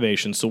 including the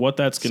renovations. So what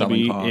that's going to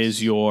be costs.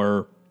 Is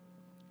your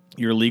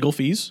legal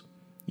fees,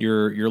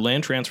 your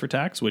land transfer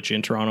tax, which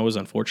in Toronto is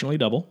unfortunately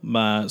double.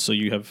 So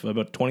you have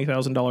about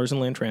 $20,000 in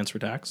land transfer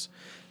tax.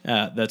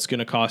 That's going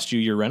to cost you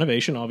your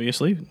renovation,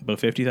 obviously, about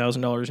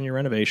 $50,000 in your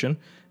renovation.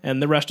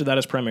 And the rest of that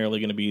is primarily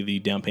going to be the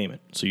down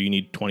payment. So you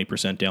need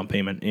 20% down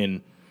payment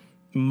in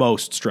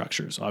most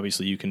structures.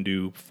 Obviously, you can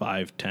do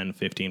 5, 10,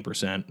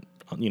 15%,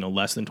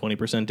 less than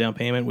 20% down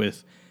payment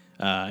with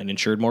an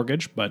insured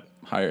mortgage, but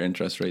higher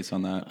interest rates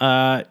on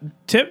that.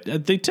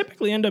 They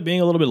typically end up being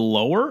a little bit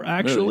lower,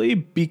 actually, really?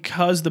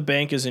 Because the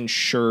bank is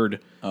insured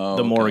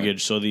the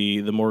mortgage. So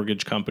the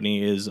mortgage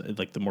company is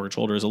like the mortgage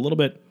holder is a little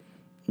bit,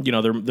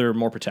 they're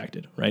more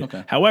protected, right?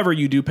 Okay. However,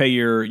 you do pay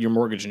your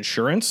mortgage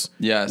insurance,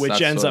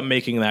 which ends up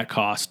making that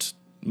cost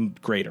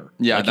greater.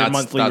 Yeah, like your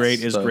monthly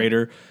rate is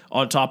greater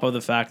on top of the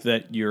fact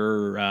that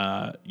your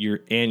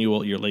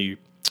annual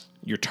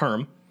your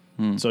term.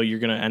 So you're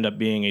going to end up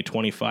being a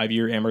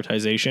 25-year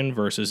amortization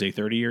versus a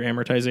 30-year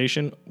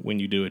amortization when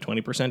you do a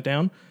 20%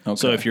 down. Okay.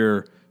 So if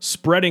you're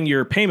spreading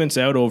your payments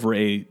out over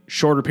a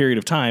shorter period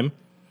of time,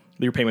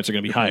 your payments are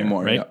going to be higher,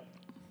 right? Yeah.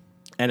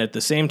 And at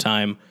the same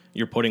time,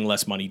 you're putting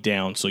less money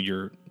down, so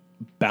your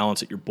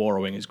balance that you're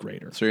borrowing is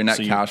greater. So your net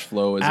cash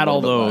flow is add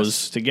all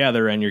those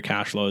together, and your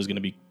cash flow is going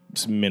to be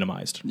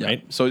minimized,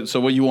 right? So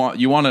what you want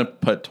to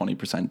put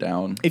 20%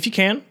 down. If you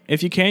can,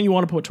 you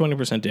want to put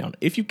 20% down.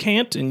 If you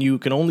can't, and you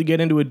can only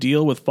get into a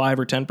deal with 5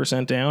 or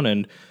 10% down,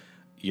 and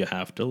you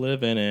have to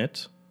live in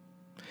it,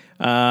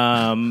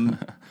 then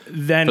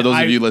for those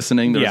of you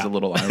listening, there's a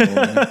little eye roll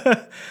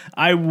there.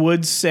 I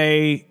would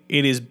say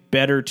it is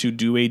better to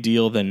do a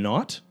deal than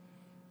not,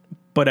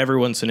 But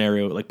everyone's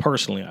scenario, like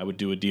personally, I would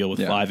do a deal with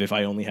Yeah. 5 if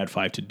I only had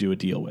 5 to do a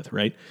deal with,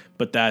 right?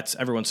 But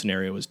everyone's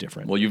scenario is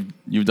different. Well,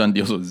 you've done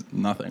deals with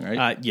nothing,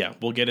 right? Yeah,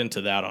 we'll get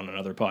into that on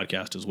another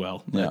podcast as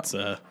well. Yeah.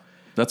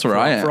 That's where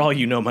I am. for all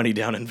you know, money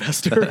down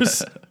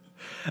investors.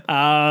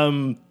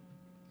 Okay?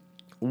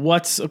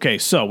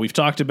 So we've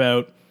talked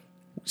about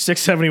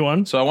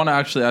 671. So I want to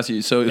actually ask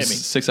you. So it's me.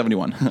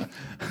 671.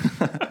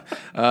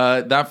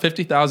 That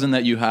 50,000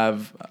 that you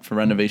have for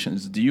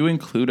renovations, do you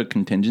include a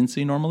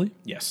contingency normally?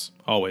 Yes,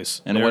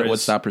 always. And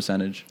what's that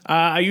percentage?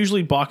 I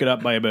usually balk it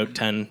up by about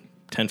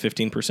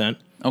 15%.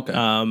 Okay.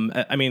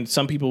 I mean,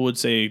 some people would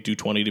say do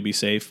 20 to be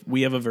safe.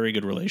 We have a very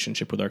good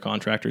relationship with our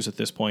contractors at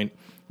this point,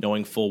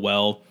 knowing full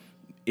well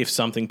if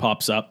something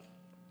pops up,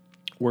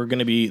 they're going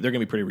to be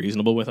pretty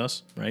reasonable with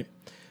us, right?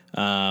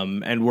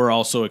 And we're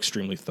also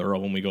extremely thorough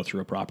when we go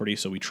through a property,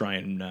 so we try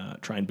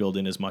and build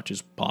in as much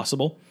as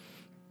possible.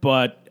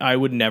 But I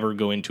would never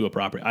go into a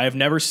property. I have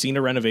never seen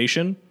a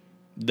renovation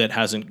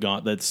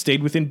that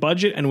stayed within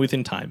budget and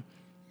within time.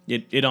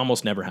 It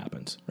almost never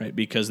happens, right?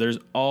 Because there's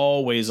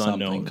always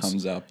Something unknowns.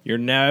 comes up. You're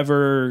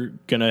never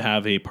gonna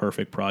have a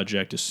perfect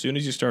project. As soon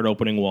as you start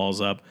opening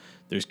walls up,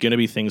 there's gonna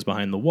be things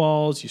behind the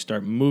walls. You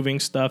start moving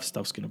stuff's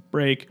gonna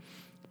break.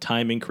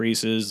 Time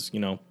increases.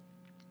 A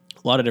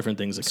lot of different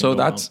things that can So go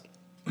that's,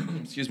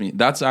 excuse me,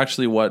 that's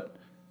actually what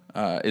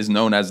is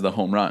known as the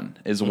home run,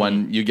 is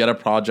when you get a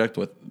project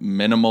with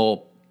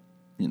minimal,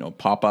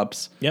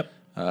 pop-ups.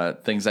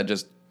 Yep. Things that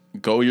just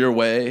go your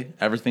way,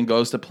 everything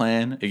goes to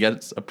plan, it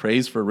gets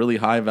appraised for really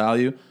high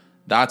value.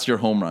 That's your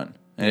home run.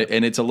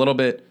 And it's a little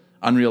bit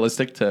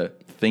unrealistic to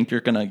think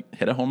you're going to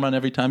hit a home run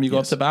every time you go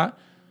up to bat.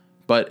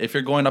 But if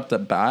you're going up to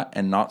bat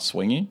and not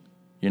swinging,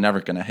 you're never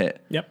going to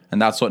hit. Yep.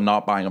 And that's what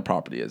not buying a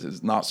property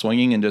is not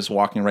swinging and just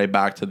walking right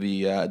back to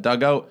the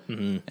dugout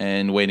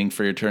and waiting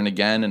for your turn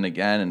again and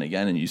again and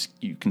again, and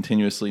you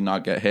continuously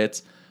not get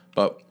hits.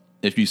 But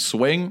if you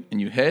swing and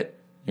you hit,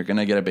 you're going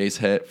to get a base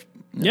hit,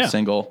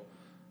 single,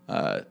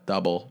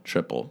 double,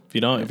 triple. If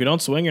you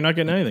don't swing, you're not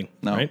getting anything.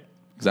 No, right?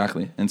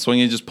 Exactly. And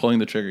swinging is just pulling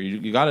the trigger.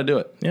 You got to do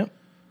it. Yeah.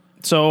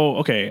 So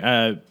okay,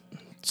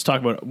 let's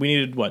talk about. We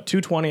needed what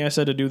 220. I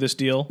said to do this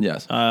deal.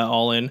 Yes.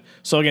 All in.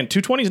 So again,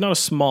 220 is not a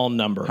small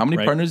number. How many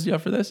right? partners do you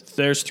have for this?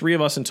 There's 3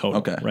 of us in total.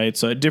 Okay. Right.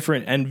 So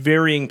different and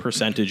varying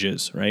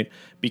percentages. Right.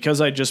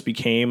 Because I just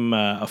became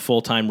a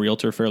full-time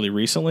realtor fairly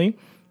recently.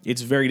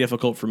 It's very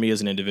difficult for me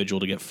as an individual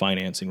to get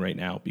financing right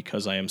now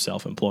because I am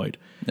self-employed.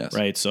 Yes.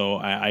 Right. So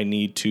I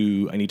need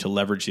to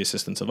leverage the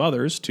assistance of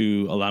others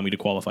to allow me to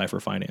qualify for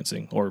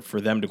financing, or for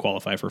them to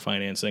qualify for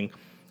financing,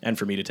 and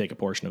for me to take a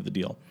portion of the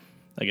deal.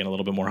 Again, a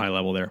little bit more high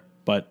level there.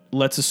 But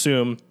let's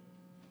assume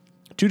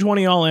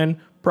 220 all in.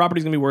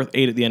 Property's gonna be worth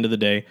 8 at the end of the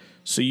day.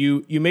 So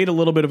you made a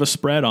little bit of a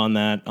spread on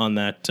that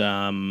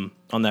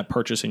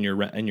purchase in your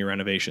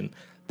renovation.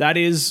 That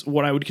is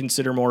what I would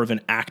consider more of an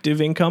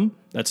active income.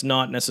 That's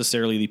not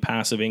necessarily the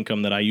passive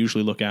income that I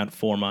usually look at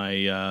for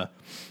my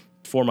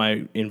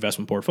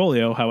investment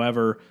portfolio.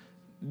 However,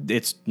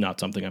 it's not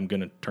something I'm going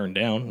to turn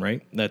down,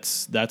 right?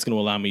 That's going to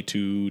allow me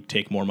to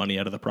take more money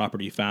out of the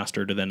property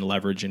faster to then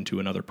leverage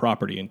into another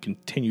property and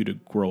continue to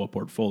grow a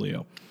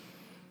portfolio.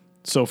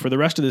 So for the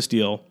rest of this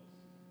deal,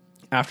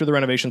 after the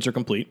renovations are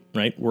complete,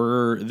 right,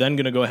 we're then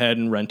going to go ahead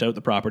and rent out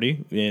the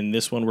property. In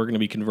this one, we're going to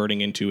be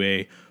converting into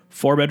a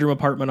 4-bedroom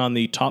apartment on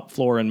the top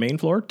floor and main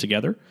floor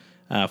together,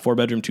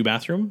 4-bedroom,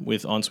 2-bathroom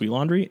with ensuite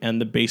laundry,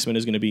 and the basement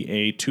is going to be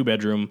a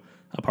 2-bedroom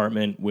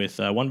apartment with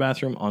 1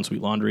 bathroom,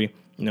 ensuite laundry,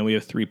 and then we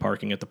have 3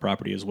 parking at the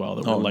property as well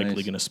that we're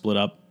likely going to split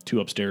up,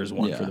 2 upstairs,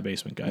 1 for the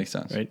basement guy. Makes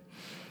sense. Right?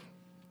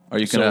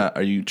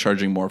 Are you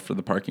charging more for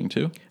the parking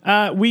too?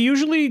 We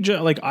usually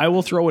I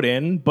will throw it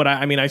in, but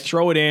I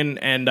throw it in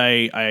and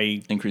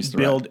I increase the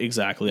build rent.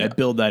 Exactly. Yeah. I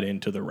build that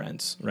into the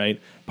rents, right?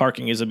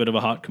 Parking is a bit of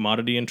a hot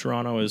commodity in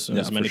Toronto, as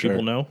many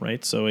people know,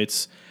 right? So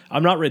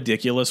I'm not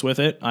ridiculous with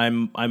it.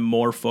 I'm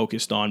more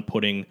focused on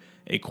putting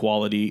a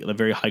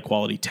very high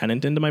quality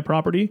tenant into my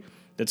property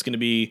that's going to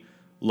be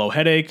low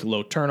headache,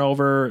 low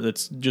turnover.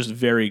 That's just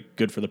very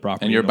good for the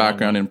property. And your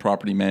background in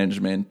property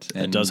management,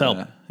 and it does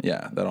help.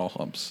 That all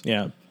helps.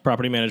 Yeah,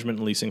 property management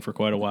and leasing for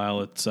quite a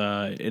while.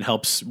 It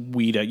helps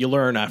weed out. You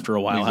learn after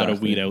a while how to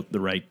weed out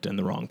the right and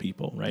the wrong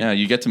people, right? Yeah,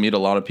 you get to meet a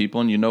lot of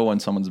people, and you know when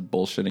someone's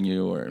bullshitting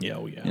you, or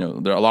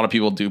there are a lot of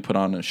people do put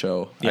on a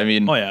show. Yeah. I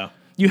mean, oh yeah.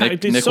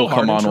 Nick will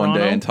come on one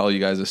day and tell you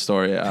guys a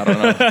story. I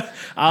don't know.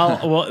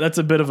 Well, that's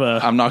a bit of a.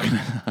 I'm not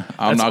gonna.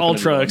 That's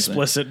ultra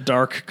explicit,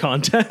 dark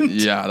content.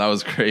 Yeah, that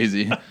was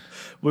crazy.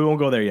 We won't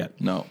go there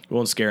yet. No, we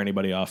won't scare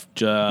anybody off.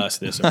 Just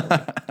this.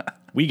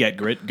 We get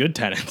good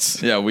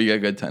tenants. Yeah, we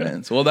get good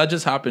tenants. Well, that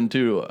just happened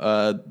too.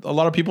 A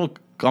lot of people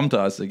come to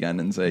us again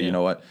and say, you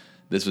know what,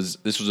 this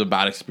was a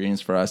bad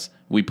experience for us.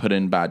 We put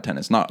in bad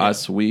tenants, not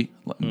us.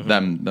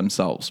 Them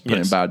themselves put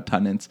in bad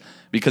tenants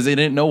because they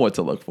didn't know what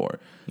to look for.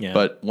 Yeah.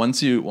 But when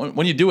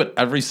you do it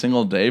every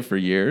single day for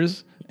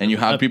years, and you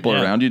have people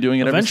around you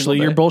doing it every single day, eventually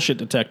your bullshit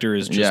detector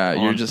is just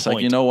you're just point.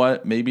 like, you know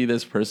what, maybe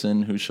this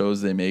person who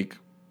shows they make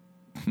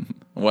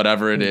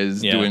whatever it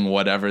is, Yeah. doing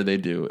whatever they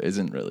do,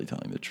 isn't really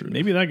telling the truth.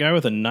 Maybe that guy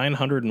with a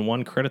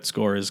 901 credit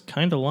score is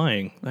kind of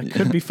lying. That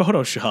could be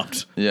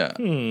photoshopped. Yeah.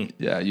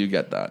 Yeah, you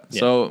get that.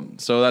 Yeah.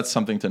 So that's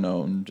something to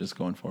know and just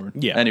going forward.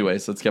 Yeah.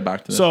 Anyways, let's get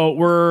back to this. So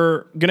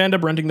we're gonna end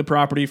up renting the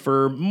property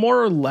for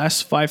more or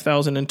less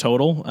 $5,000 in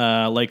total.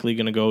 Likely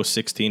gonna go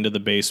 16 to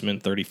the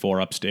basement, 34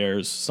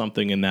 upstairs,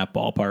 something in that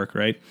ballpark,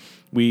 right?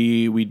 I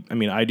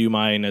mean, I do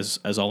mine as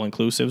all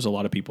inclusives. A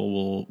lot of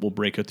people will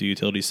break out the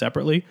utilities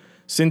separately.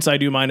 Since I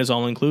do mine as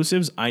all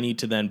inclusives, I need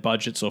to then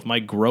budget. So if my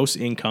gross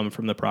income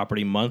from the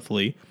property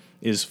monthly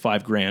is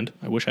 $5,000,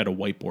 I wish I had a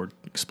whiteboard to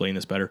explain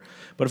this better.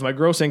 But if my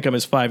gross income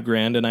is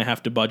 $5,000 and I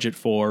have to budget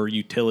for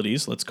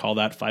utilities, let's call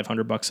that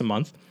 $500 a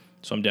month.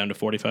 So I'm down to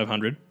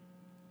 $4,500.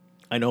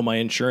 I know my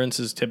insurance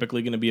is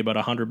typically going to be about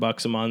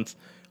 $100 a month.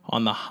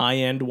 On the high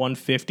end,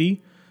 $150.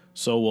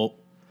 So we'll,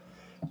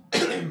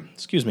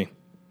 excuse me,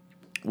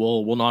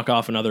 we'll knock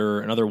off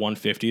another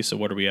 $150. So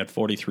what are we at?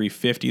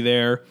 $4,350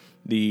 there.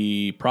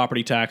 The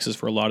property taxes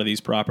for a lot of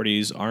these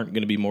properties aren't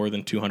going to be more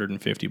than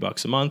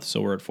 $250 a month. So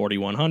we're at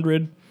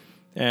 $4,100.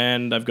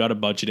 And I've got to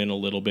budget in a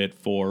little bit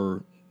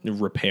for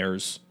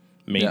repairs,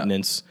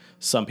 maintenance. Yeah.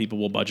 Some people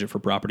will budget for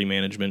property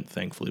management.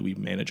 Thankfully, we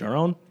manage our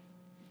own.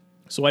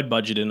 So I'd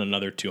budget in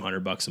another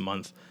 $200 a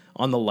month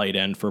on the light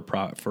end for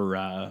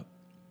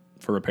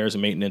repairs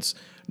and maintenance,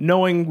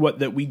 knowing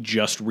that we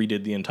just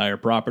redid the entire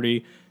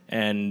property,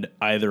 and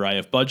either I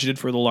have budgeted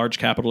for the large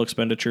capital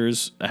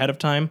expenditures ahead of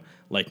time,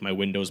 like my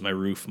windows, my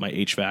roof, my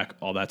HVAC,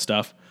 all that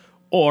stuff,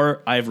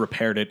 or I've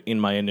repaired it in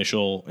my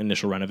initial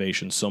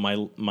renovation. So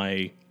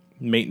my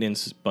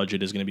maintenance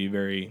budget is going to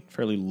be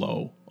fairly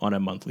low on a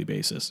monthly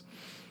basis.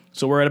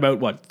 So we're at about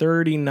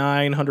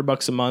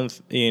 $3,900 a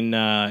month in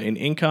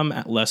income,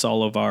 less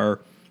all of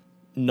our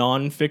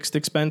non-fixed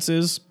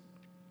expenses,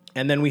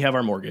 and then we have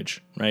our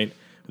mortgage. Right,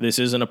 this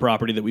isn't a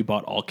property that we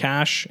bought all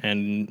cash,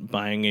 and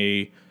buying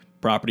a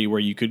property where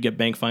you could get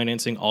bank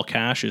financing all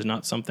cash is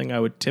not something I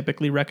would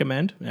typically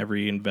recommend.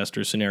 Every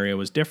investor scenario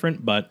is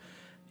different, but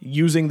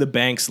using the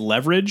bank's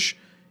leverage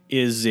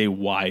is a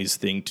wise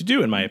thing to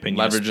do, in my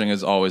opinion. Leveraging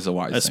is always a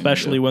wise thing,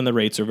 especially when the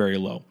rates are very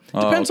low.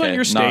 Depends on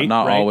your state.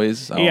 Not right?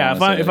 always. Yeah,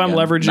 if I'm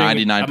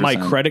leveraging 99%. My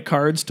credit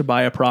cards to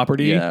buy a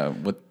property,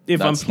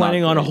 if I'm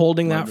planning on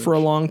holding that for a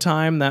long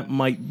time, that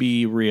might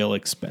be real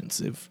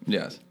expensive.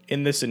 Yes.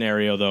 In this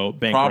scenario, though,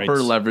 bank proper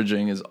rates,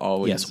 leveraging is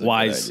always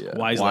wise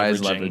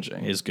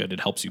leveraging is good.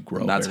 It helps you grow.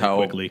 And that's very how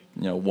quickly.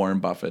 Warren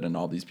Buffett and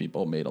all these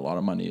people made a lot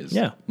of money. Is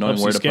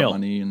knowing where to put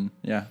money and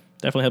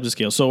definitely helps you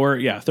scale. So we're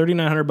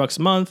 $3,900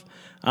 a month.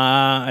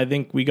 I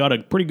think we got a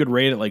pretty good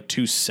rate at like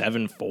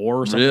 2.74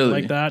 or something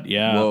like that.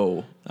 Yeah.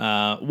 Whoa.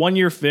 1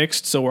 year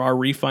fixed. So our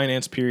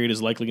refinance period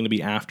is likely going to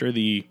be after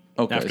the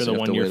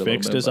 1 year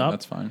fixed is up.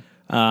 That's fine.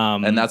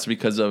 And that's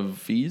because of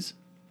fees.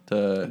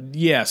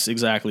 Yes,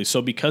 exactly.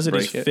 So because it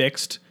is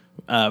fixed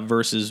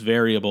versus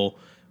variable,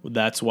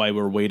 that's why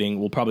we're waiting.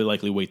 We'll probably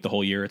likely wait the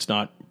whole year. It's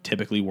not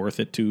typically worth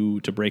it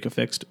to break a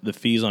fixed. The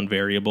fees on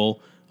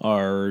variable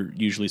are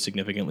usually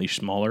significantly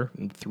smaller.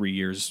 3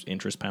 years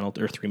interest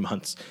penalty, or 3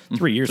 months.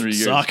 3 years would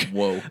suck.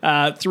 Whoa.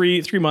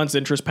 3 months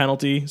interest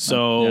penalty.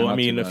 So I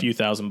mean, a few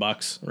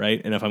 $1,000,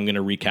 right? And if I'm going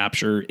to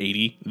recapture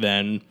 80,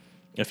 then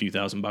a few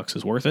 $1,000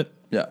 is worth it.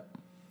 Yeah.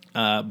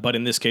 But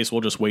in this case,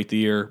 we'll just wait the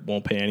year.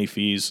 Won't pay any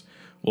fees.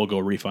 We'll go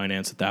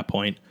refinance at that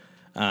point.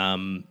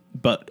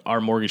 But our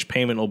mortgage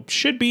payment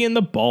should be in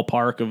the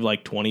ballpark of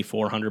like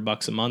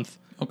 $2,400 a month.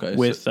 Okay.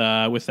 With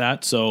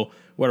that, so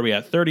what are we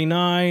at?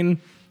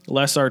 39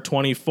 less our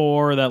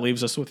 24. That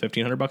leaves us with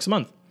 $1,500 a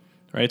month,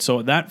 right?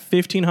 So that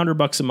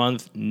 $1,500 a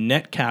month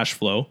net cash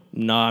flow.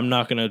 No, I'm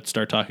not going to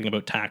start talking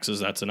about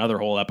taxes. That's another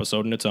whole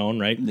episode in its own,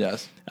 right?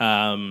 Yes.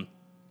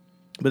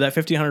 But that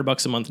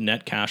 $1,500 a month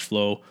net cash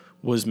flow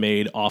was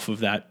made off of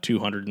that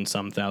 $200 and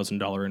some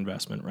 $1,000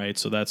 investment, right?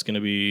 So that's going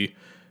to be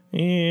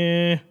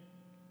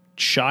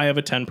shy of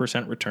a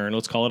 10% return.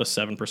 Let's call it a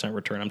 7%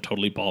 return. I'm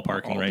totally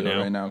ballparking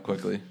right now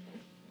quickly.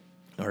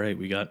 All right,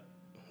 we got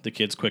the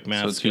kids' quick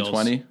math so skills.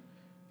 220?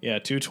 Yeah,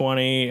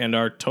 220, and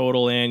our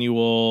total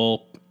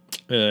annual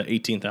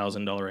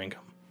 $18,000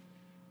 income.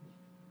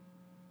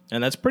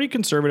 And that's pretty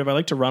conservative. I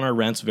like to run our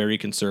rents very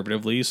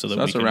conservatively so that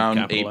we can around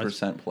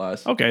capitalize. 8%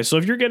 plus. Okay, so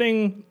if you're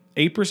getting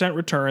 8%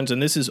 returns,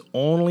 and this is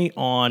only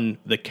on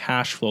the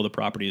cash flow the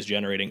property is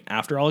generating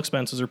after all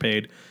expenses are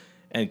paid,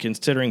 and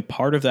considering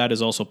part of that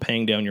is also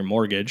paying down your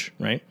mortgage,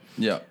 right?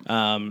 Yeah.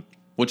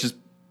 Which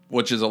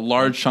is a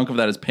large chunk of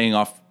that is paying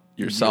off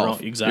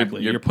yourself.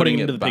 Exactly. You're putting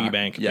it into the piggy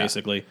bank,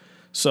 basically.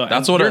 So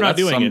that's what you're not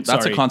doing it.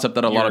 That's a concept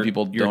that a lot of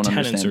people don't understand.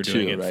 Your tenants are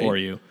doing it for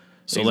you.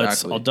 So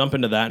I'll dump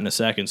into that in a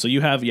second. So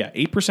you have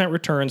 8%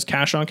 returns,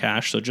 cash on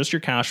cash. So just your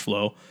cash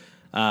flow,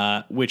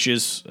 which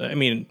is,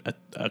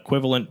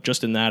 equivalent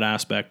just in that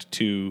aspect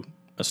to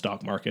a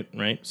stock market,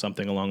 right?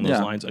 Something along those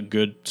lines. A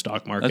good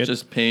stock market. That's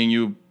just paying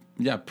you,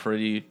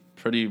 pretty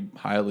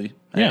highly.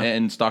 Yeah.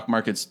 And stock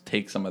markets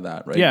take some of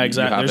that, right? Yeah,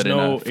 exactly.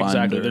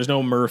 There's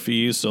no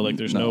Murphys, so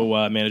there's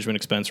no management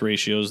expense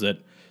ratios that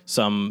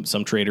some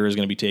trader is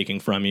going to be taking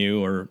from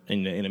you, or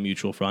in a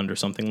mutual fund or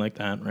something like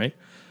that, right?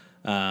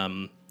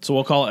 So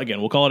we'll call it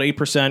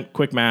 8%,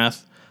 quick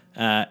math.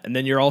 And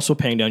then you're also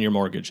paying down your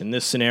mortgage. In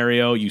this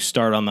scenario, you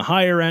start on the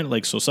higher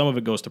end. So some of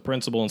it goes to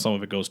principal and some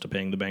of it goes to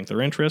paying the bank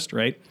their interest,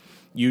 right?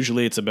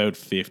 Usually it's about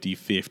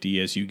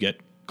 50-50 as you get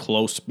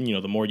close.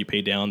 The more you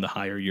pay down, the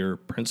higher your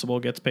principal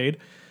gets paid.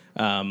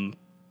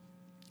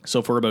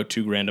 So for about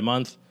 $2,000 a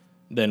month,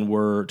 then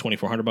we're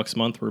 $2,400 a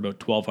month. We're about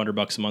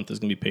 $1,200 a month is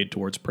going to be paid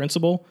towards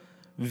principal.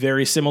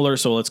 Very similar.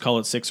 So let's call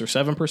it 6 or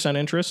 7%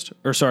 interest,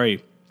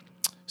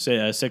 say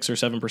a 6 or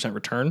 7%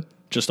 return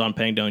just on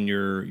paying down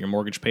your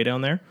mortgage pay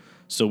down there.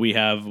 So we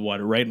have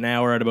right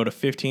now we're at about a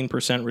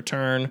 15%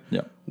 return.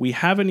 Yeah. We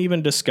haven't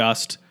even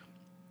discussed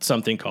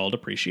something called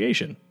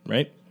appreciation,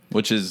 right?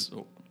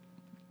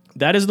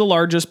 That is the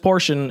largest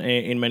portion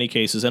in many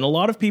cases. And a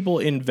lot of people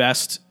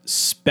invest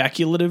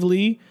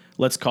speculatively,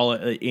 let's call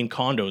it in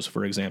condos,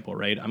 for example,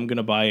 right? I'm going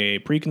to buy a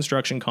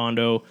pre-construction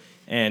condo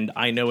and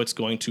I know it's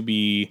going to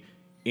be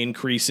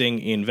increasing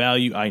in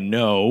value. I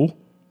know,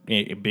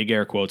 big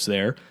air quotes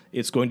there,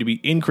 it's going to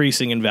be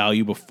increasing in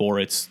value before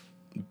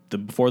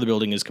the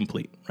building is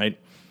complete, right?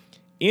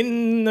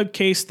 In the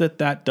case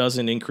that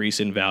doesn't increase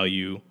in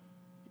value,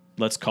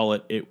 let's call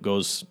it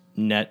goes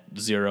net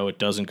zero. It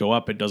doesn't go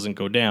up. It doesn't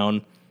go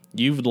down.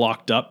 You've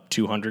locked up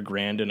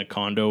 $200,000 in a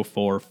condo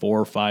for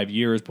 4 or 5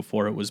 years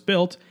before it was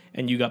built,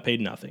 and you got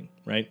paid nothing,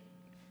 right?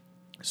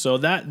 So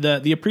that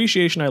the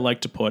appreciation I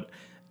like to put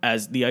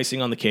as the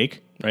icing on the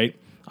cake, right?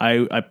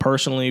 I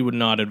personally would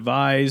not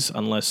advise,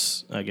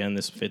 unless again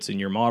this fits in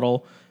your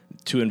model,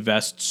 to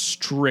invest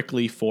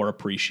strictly for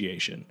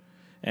appreciation.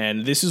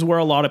 And this is where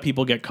a lot of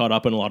people get caught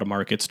up in a lot of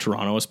markets,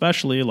 Toronto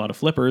especially, a lot of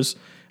flippers,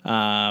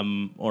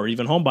 or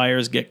even home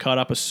buyers get caught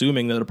up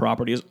assuming that a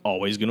property is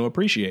always going to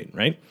appreciate,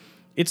 right?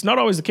 It's not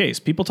always the case.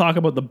 People talk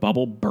about the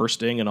bubble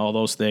bursting and all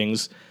those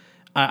things.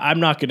 I'm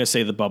not going to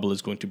say the bubble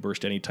is going to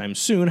burst anytime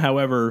soon.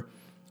 However,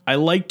 I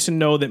like to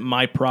know that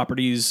my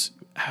properties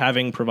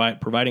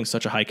providing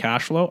such a high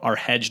cash flow are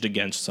hedged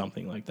against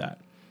something like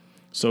that.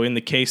 So in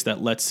the case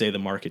that, let's say, the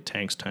market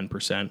tanks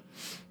 10%,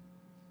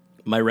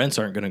 my rents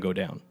aren't going to go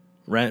down.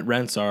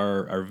 Rents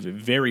are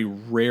very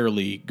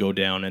rarely go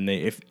down, and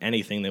if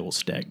anything, they will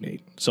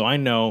stagnate. So I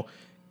know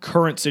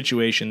current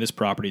situation, this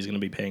property is going to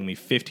be paying me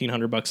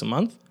 $1,500 a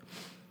month.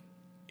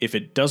 If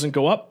it doesn't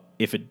go up,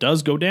 if it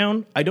does go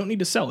down, I don't need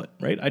to sell it,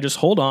 right? I just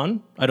hold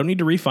on. I don't need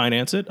to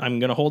refinance it. I'm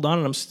going to hold on,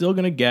 and I'm still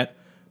going to get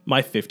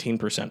my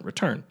 15%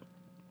 return.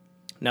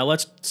 Now,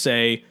 let's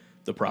say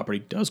the property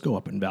does go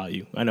up in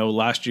value. I know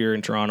last year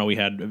in Toronto, we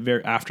had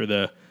after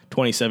the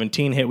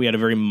 2017 hit, we had a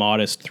very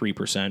modest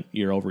 3%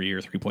 year over year,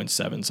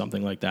 3.7,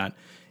 something like that,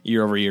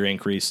 year over year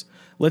increase.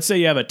 Let's say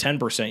you have a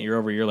 10% year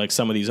over year, like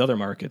some of these other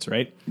markets,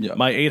 right? Yeah.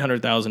 My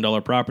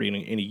 $800,000 property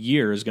in a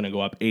year is going to go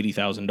up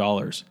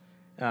 $80,000.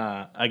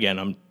 Again,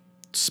 I'm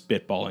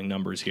spitballing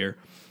numbers here,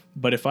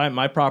 but if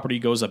my property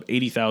goes up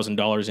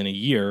 $80,000 in a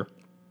year,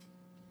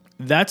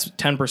 that's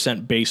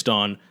 10% based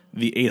on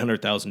the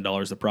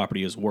 $800,000 the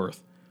property is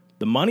worth.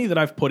 The money that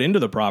I've put into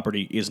the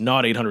property is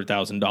not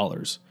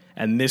 $800,000.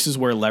 And this is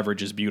where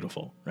leverage is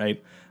beautiful,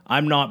 right?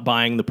 I'm not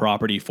buying the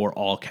property for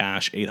all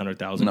cash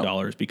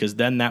 $800,000 because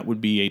then that would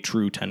be a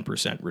true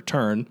 10%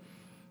 return.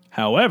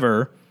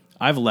 However,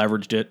 I've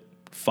leveraged it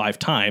 5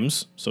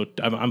 times. So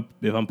if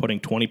I'm putting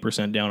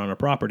 20% down on a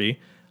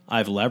property,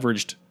 I've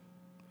leveraged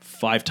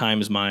 5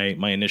 times my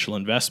initial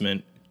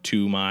investment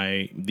to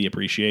the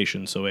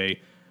appreciation. So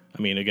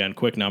again,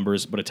 quick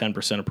numbers, but a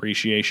 10%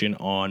 appreciation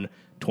on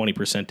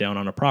 20% down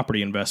on a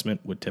property investment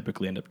would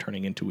typically end up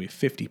turning into a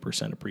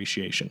 50%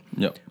 appreciation.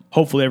 Yep.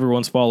 Hopefully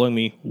everyone's following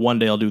me. One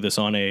day I'll do this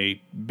on a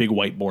big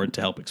whiteboard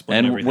to help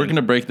explain everything. And we're going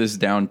to break this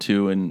down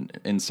too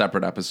in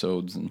separate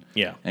episodes and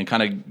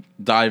kind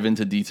of dive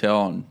into detail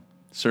on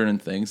certain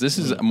things. This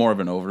is more of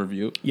an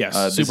overview. Yes,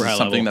 this super is high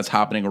something level. that's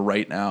happening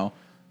right now.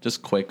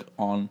 Just quick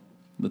on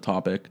the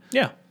topic.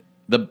 Yeah.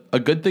 A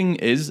good thing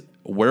is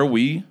where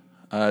we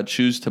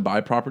choose to buy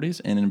properties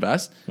and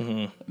invest,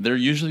 they're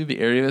usually the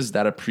areas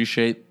that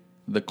appreciate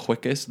the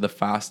quickest, the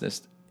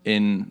fastest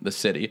in the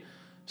city.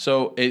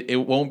 So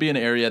it won't be an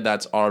area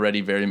that's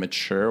already very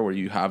mature where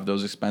you have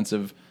those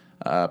expensive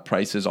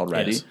prices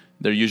already. Yes.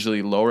 They're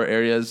usually lower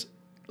areas,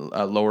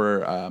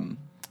 lower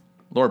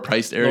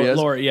priced areas.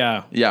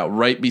 Yeah,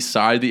 right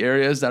beside the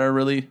areas that are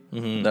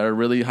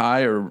really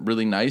high or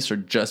really nice or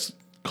just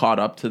caught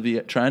up to the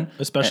trend,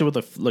 especially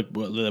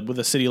with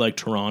a city like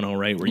Toronto,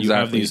 right, where you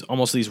have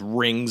these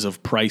rings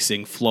of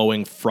pricing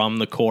flowing from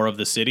the core of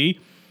the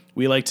city.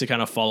 We like to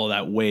kind of follow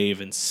that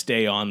wave and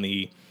stay on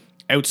the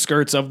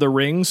outskirts of the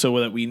ring so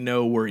that we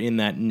know we're in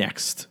that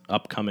next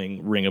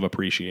upcoming ring of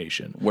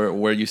appreciation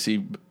where you see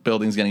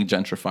buildings getting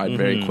gentrified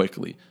very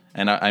quickly.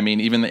 And I mean,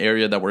 even the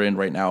area that we're in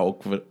right now,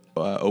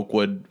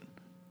 Oakwood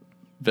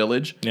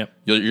Village,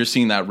 you're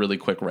seeing that really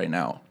quick right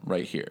now,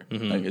 right here.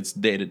 Like it's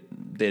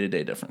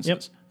day-to-day differences.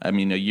 Yep. I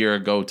mean, a year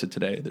ago to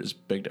today, there's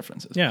big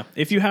differences. Yeah,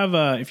 if you have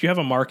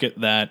a market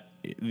that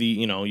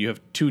you have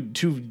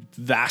two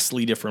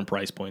vastly different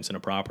price points in a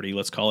property.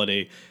 Let's call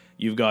it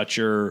you've got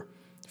your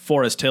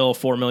Forest Hill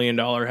 $4 million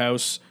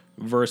house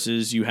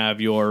versus you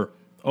have your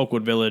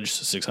Oakwood Village,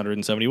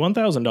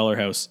 $671,000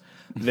 house.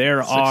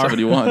 There are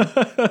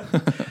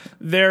 671.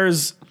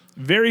 there's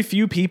very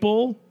few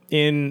people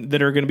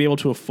that are going to be able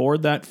to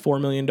afford that $4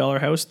 million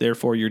house.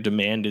 Therefore, your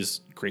demand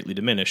is greatly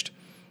diminished.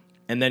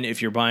 And then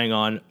if you're buying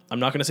on, I'm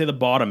not going to say the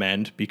bottom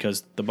end,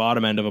 because the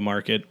bottom end of a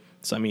market,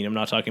 so I mean, I'm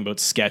not talking about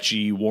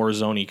sketchy, war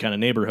zone-y kind of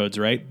neighborhoods,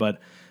 right?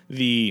 But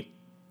the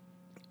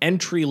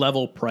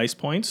entry-level price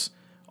points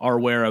are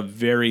where a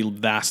very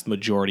vast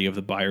majority of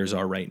the buyers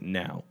are right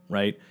now,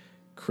 right?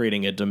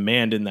 Creating a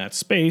demand in that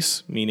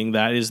space, meaning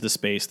that is the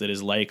space that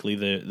is likely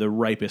the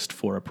ripest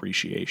for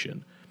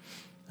appreciation.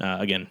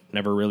 Again,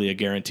 never really a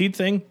guaranteed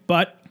thing,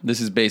 but... This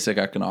is basic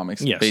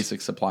economics, Yes. Basic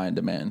supply and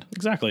demand.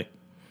 Exactly.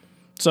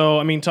 So,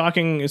 I mean,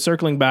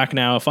 circling back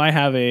now, if I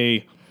have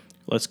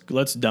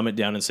let's dumb it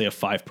down and say a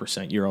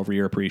 5%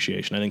 year-over-year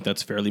appreciation. I think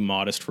that's fairly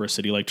modest for a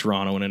city like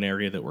Toronto in an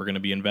area that we're going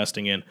to be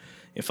investing in.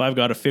 If I've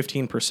got a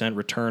 15%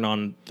 return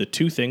on the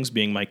two things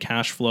being my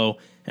cash flow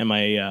and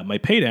my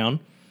pay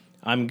down,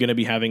 I'm going to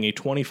be having a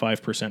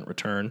 25%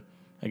 return.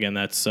 Again,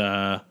 that's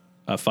a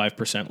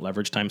 5%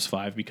 leverage times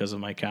 5 because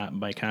of my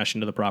cash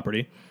into the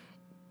property.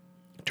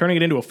 Turning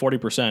it into a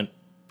 40%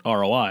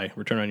 ROI,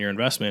 return on your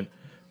investment,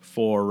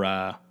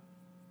 for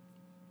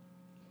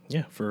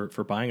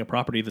buying a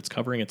property that's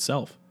covering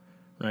itself,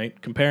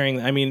 right?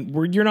 Comparing, I mean,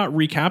 you're not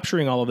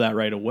recapturing all of that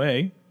right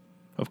away,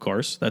 of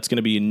course. That's going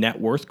to be net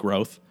worth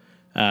growth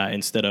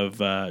instead of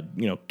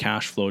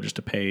cash flow just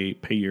to pay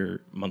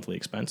your monthly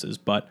expenses.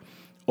 But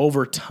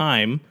over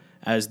time,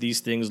 as these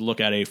things look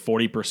at a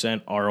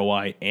 40%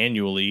 ROI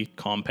annually,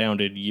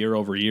 compounded year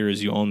over year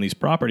as you own these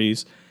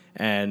properties,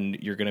 and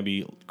you're going to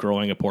be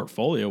growing a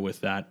portfolio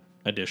with that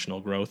additional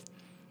growth,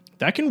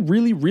 that can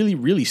really, really,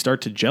 really start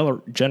to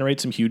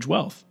generate some huge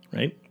wealth,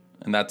 right?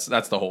 And that's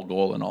the whole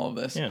goal in all of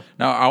this. Yeah.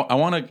 Now, I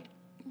want to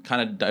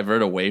kind of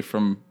divert away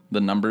from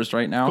the numbers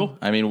right now. Cool.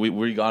 I mean,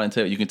 we got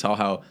into it. You can tell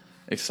how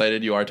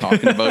excited you are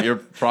talking about your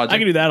project. I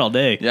can do that all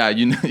day. Yeah,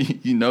 you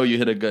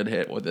hit a good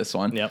hit with this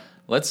one. Yep.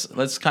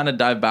 Let's kind of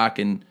dive back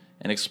and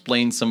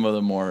explain some of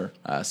the more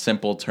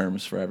simple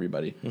terms for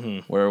everybody.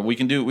 Where we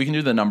can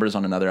do the numbers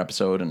on another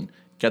episode and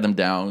get them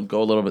down,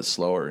 go a little bit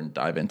slower and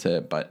dive into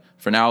it. But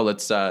for now,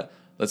 let's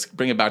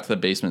bring it back to the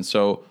basement.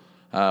 So,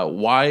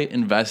 why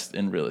invest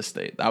in real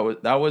estate?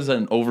 That was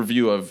an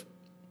overview of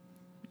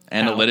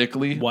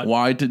analytically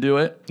why to do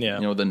it.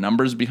 Yeah. The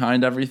numbers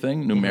behind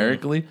everything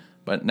numerically.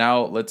 But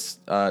now let's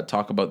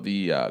talk about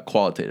the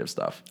qualitative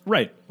stuff.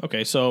 Right.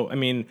 Okay. So, I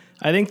mean,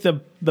 I think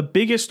the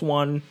biggest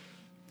one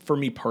for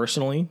me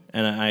personally,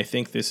 and I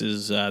think this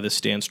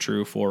stands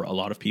true for a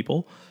lot of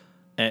people,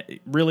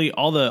 really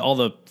all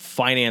the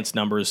finance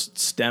numbers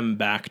stem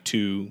back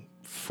to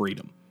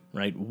freedom,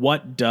 right?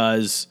 What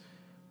does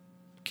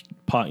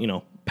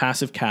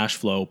passive cash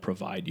flow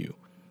provide you?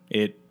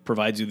 It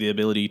provides you the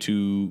ability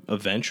to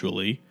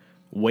eventually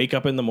wake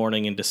up in the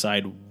morning and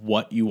decide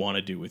what you want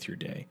to do with your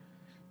day.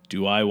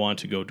 Do I want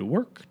to go to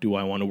work? Do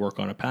I want to work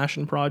on a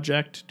passion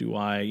project? Do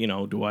I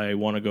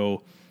want to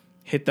go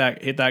hit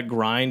that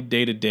grind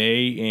day to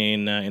day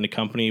in a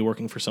company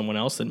working for someone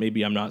else that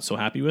maybe I'm not so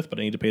happy with, but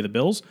I need to pay the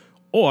bills?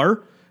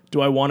 Or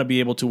do I want to be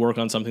able to work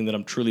on something that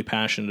I'm truly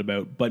passionate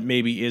about, but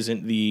maybe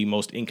isn't the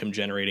most income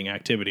generating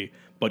activity,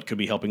 but could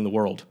be helping the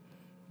world?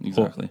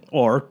 Exactly.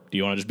 Or do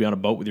you want to just be on a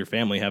boat with your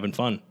family having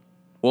fun?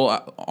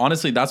 Well,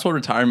 honestly, that's what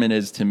retirement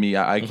is to me.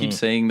 I keep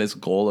saying this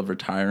goal of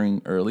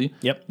retiring early.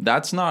 Yep.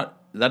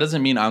 That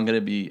doesn't mean I'm going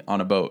to be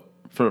on a boat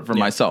for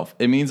myself.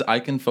 It means I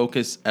can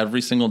focus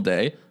every single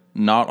day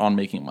not on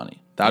making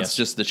money. That's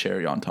just the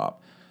cherry on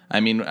top. I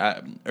mean,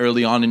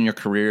 early on in your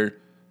career,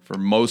 for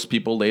most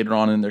people later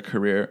on in their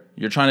career,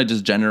 you're trying to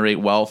just generate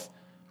wealth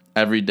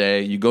every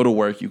day. You go to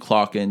work, you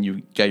clock in,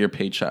 you get your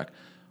paycheck.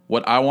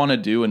 What I want to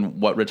do and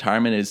what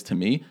retirement is to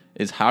me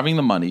is having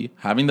the money,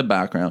 having the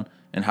background,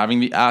 and having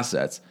the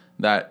assets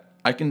that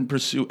I can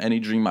pursue any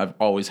dream I've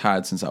always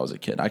had since I was a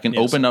kid. I can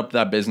open up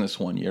that business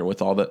one year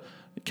with all the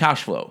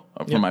cash flow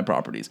from my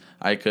properties.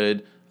 I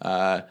could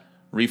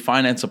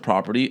refinance a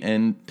property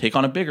and take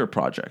on a bigger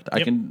project.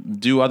 I can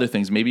do other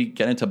things, maybe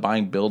get into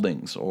buying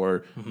buildings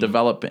or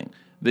developing.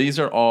 These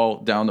are all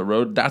down the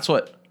road. That's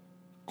what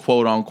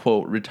quote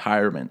unquote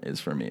retirement is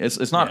for me.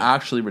 It's not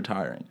actually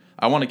retiring.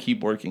 I want to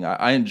keep working.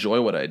 I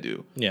enjoy what I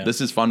do. Yeah. This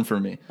is fun for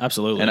me.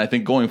 Absolutely. And I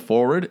think going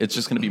forward, it's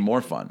just going to be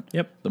more fun.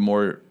 Yep. The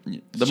more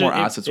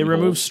assets we hold. It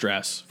removes hold.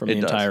 stress from the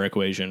entire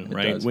equation,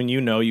 right? When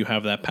you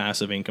have that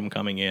passive income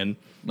coming in.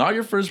 Not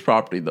your first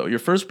property, though. Your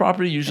first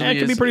property usually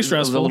can be pretty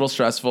stressful. Is a little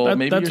stressful.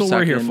 Maybe that's your what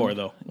second, we're here for,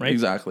 though, right?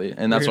 Exactly.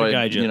 And that's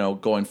why,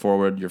 going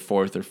forward, your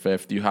fourth or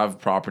fifth, you have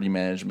property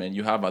management.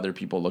 You have other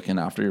people looking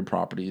after your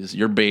properties,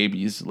 your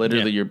babies,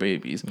 literally your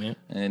babies,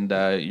 and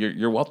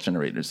your wealth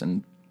generators.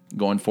 And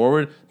going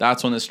forward,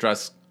 that's when the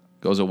stress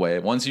goes away.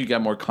 Once you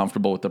get more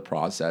comfortable with the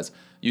process,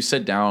 you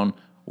sit down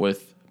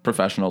with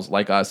professionals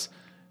like us,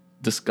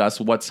 discuss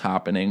what's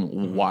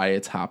happening, why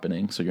it's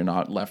happening, so you're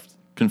not left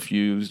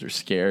confused or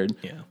scared.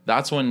 Yeah.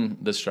 That's when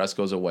the stress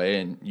goes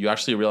away and you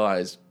actually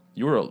realize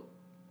you were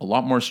a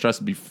lot more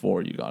stressed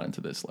before you got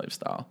into this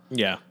lifestyle.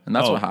 Yeah. And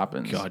that's what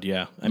happens. God,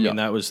 yeah. I mean,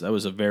 that was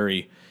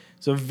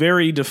it's a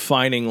very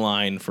defining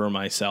line for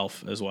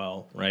myself as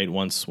well, right?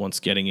 Once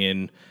getting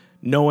in,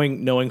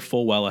 knowing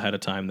full well ahead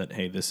of time that,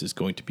 hey, this is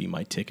going to be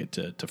my ticket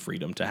to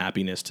freedom, to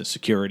happiness, to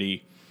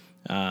security.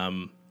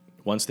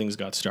 Once things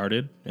got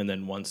started, and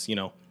then once,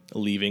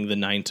 leaving the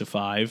 9 to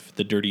 5,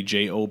 the dirty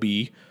job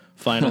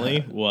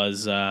finally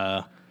was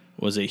a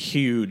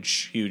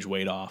huge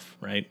weight off,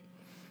 right?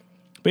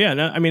 But yeah,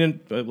 no, I mean,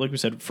 like we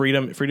said,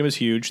 freedom is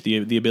huge.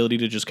 The ability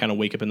to just kind of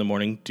wake up in the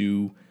morning,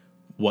 do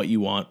what you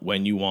want,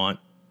 when you want,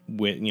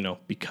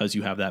 because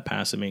you have that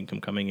passive income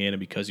coming in and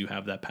because you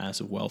have that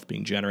passive wealth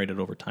being generated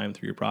over time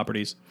through your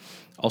properties,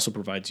 also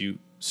provides you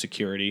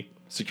security.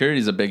 Security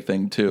is a big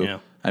thing too. Yeah.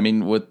 I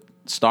mean, with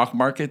stock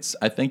markets,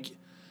 I think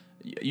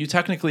you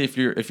technically, if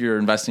you're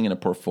investing in a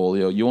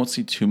portfolio, you won't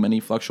see too many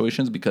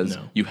fluctuations because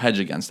you hedge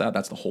against that.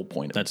 That's the whole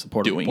point. That's the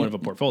point of a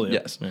portfolio.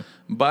 Yes,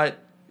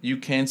 but you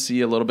can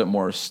see a little bit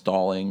more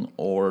stalling,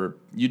 or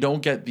you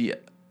don't get the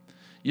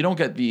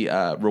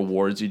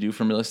rewards you do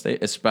from real estate,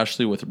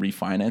 especially with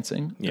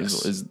refinancing.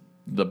 Yes. Is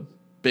the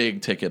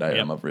big ticket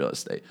item of real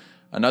estate.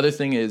 Another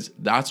thing is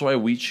that's why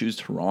we choose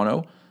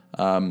Toronto.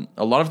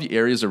 A lot of the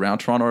areas around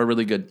Toronto are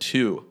really good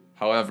too.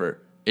 However,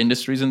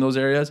 industries in those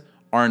areas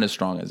aren't as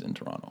strong as in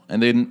Toronto.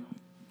 And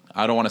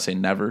I don't want to say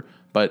never,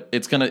 but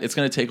it's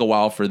gonna take a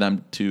while for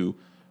them to.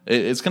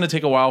 It's going to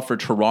take a while for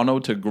Toronto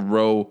to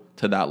grow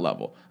to that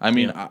level. I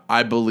mean,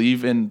 I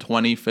believe in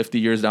 20, 50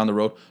 years down the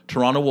road,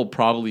 Toronto will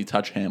probably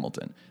touch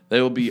Hamilton.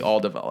 They will be all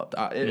developed.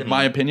 In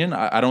my opinion,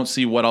 I don't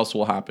see what else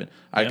will happen.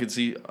 I could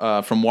see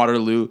from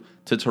Waterloo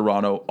to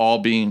Toronto all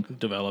being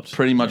developed,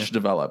 pretty much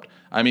developed.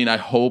 I mean, I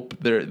hope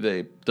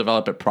they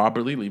develop it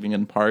properly, leaving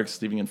in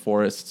parks, leaving in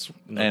forests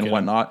and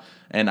whatnot.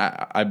 And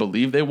I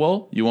believe they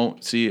will. You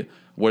won't see,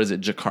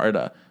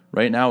 Jakarta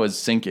right now is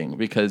sinking,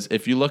 because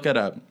if you look at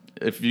an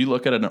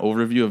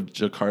overview of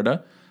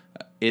Jakarta,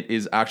 it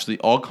is actually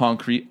all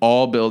concrete,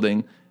 all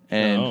building,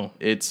 and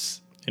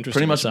it's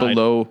pretty much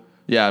below.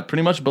 Yeah,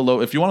 pretty much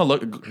below. If you want to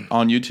look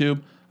on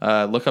YouTube,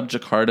 look up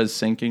Jakarta's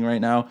sinking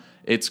right now.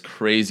 It's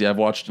crazy. I've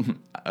watched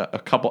a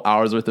couple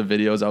hours worth of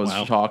videos. I was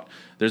shocked.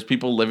 There's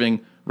people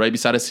living right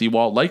beside a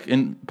seawall, like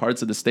in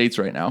parts of the States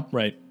right now.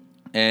 Right.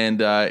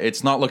 And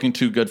it's not looking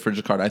too good for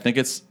Jakarta. I think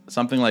it's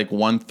something like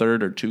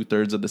 1/3 or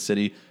 2/3 of the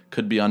city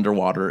could be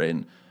underwater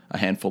in a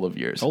handful of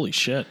years. Holy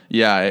shit.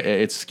 Yeah,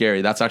 it's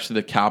scary. That's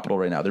actually the capital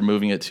right now. They're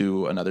moving it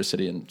to another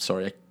city, and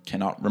sorry, I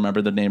cannot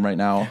remember the name right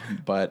now,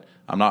 but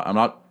I'm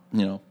not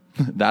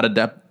that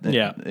adept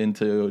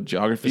into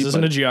geography. This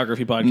isn't a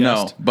geography podcast.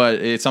 No, but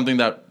it's something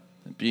that,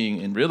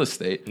 being in real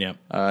estate,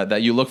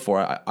 that you look for.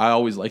 I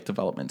always like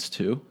developments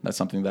too. That's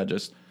something that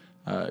just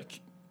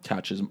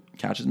catches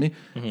me.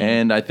 Mm-hmm.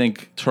 And I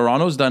think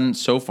Toronto's done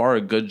so far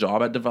a good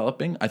job at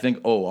developing. I think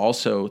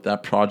also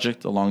that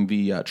project along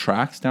the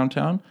tracks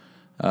downtown.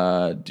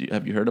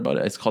 Have you heard about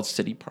it? It's called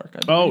City Park. I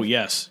believe. Oh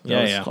yes,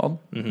 It's called.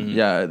 Mm-hmm.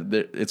 Yeah,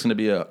 it's going to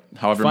be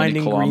however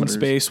finding many kilometers.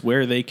 green space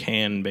where they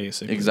can,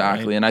 basically.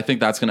 Exactly, right? And I think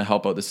that's going to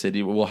help out the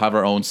city. We'll have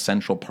our own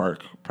central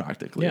park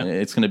practically. Yeah. And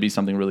it's going to be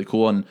something really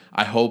cool, and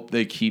I hope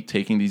they keep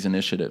taking these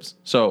initiatives.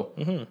 So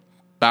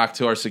back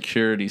to our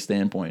security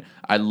standpoint,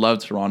 I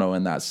love Toronto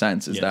in that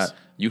sense. Is that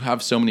you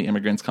have so many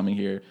immigrants coming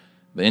here,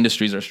 the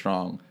industries are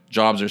strong,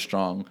 jobs are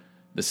strong.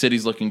 The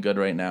city's looking good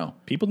right now.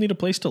 People need a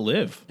place to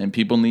live. And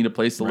people need a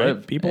place to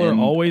live. People are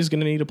always going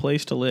to need a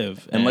place to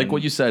live. And like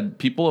what you said,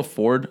 people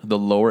afford the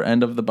lower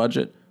end of the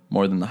budget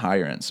more than the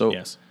higher end.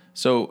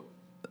 So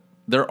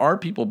there are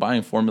people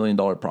buying $4 million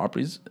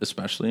properties,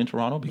 especially in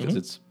Toronto, because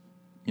it's,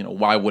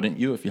 why wouldn't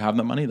you? If you have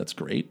the money, that's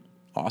great.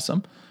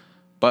 Awesome.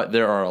 But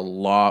there are a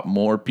lot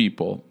more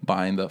people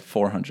buying the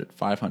 400,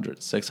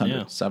 500,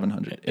 600,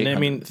 700, 800. And I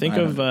mean, think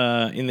of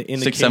in the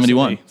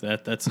 671. Case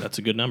of that's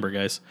a good number,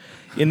 guys.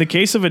 In the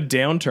case of a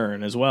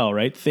downturn as well,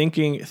 right? Think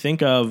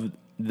of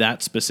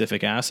that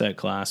specific asset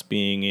class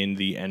being in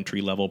the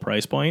entry level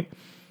price point.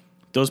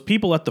 Those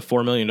people at the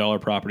 $4 million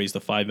properties, the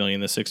 $5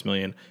 million, the $6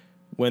 million,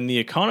 when the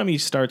economy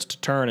starts to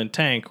turn and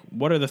tank,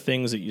 what are the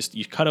things that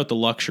you cut out? The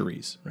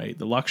luxuries, right?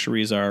 The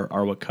luxuries are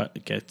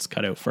what gets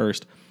cut out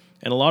first.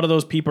 And a lot of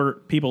those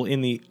people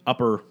in the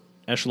upper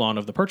echelon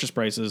of the purchase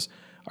prices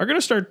are going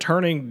to start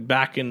turning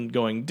back and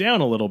going down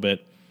a little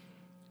bit,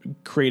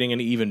 creating an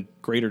even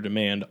greater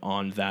demand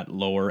on that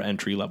lower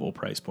entry level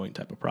price point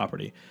type of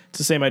property. It's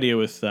the same idea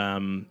with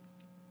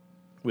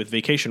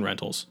vacation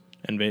rentals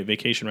and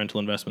vacation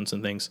rental investments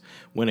and things.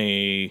 When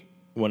a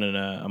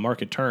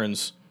market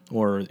turns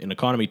or an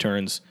economy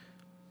turns,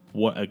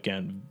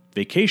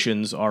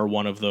 vacations are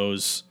one of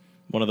those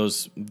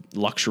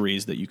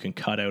luxuries that you can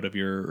cut out of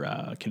your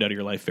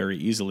life very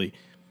easily,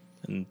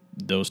 and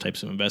those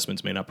types of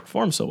investments may not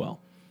perform so well.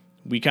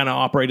 We kind of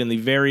operate in the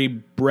very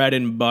bread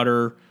and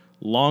butter,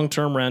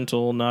 long-term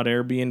rental, not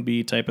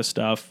Airbnb type of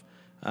stuff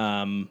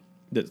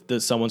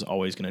that someone's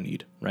always going to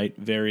need, right?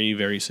 Very,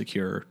 very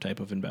secure type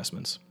of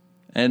investments.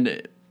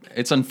 And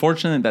it's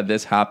unfortunate that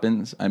this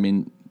happens. I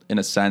mean, in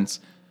a sense,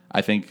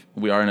 I think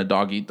we are in a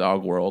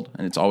dog-eat-dog world,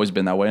 and it's always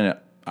been that way, and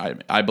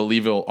I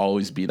believe it'll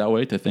always be that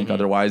way. To think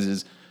otherwise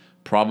is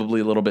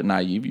probably a little bit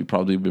naive. You've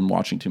probably been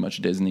watching too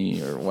much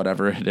Disney or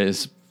whatever it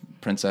is.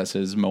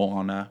 Princesses,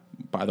 Moana,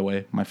 by the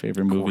way, my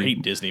favorite movie.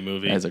 Great Disney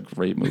movie. It's a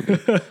great movie.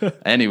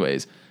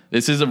 Anyways,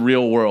 this is a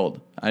real world.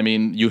 I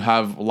mean, you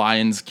have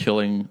lions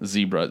killing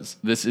zebras.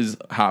 This is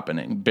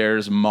happening.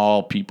 Bears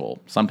maul people.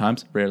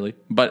 Sometimes, rarely,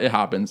 but it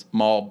happens.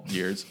 Maul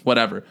deers,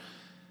 whatever.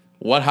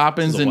 What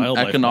happens in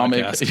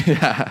economic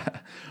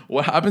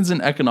What happens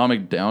in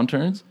economic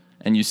downturns,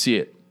 and you see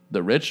it.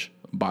 The rich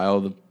buy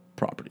all the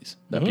properties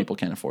that people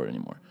can't afford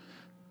anymore.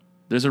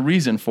 There's a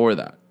reason for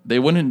that. They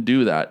wouldn't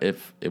do that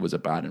if it was a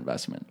bad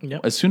investment.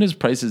 Yep. As soon as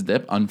prices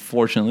dip,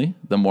 unfortunately,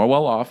 the more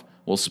well-off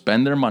will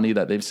spend their money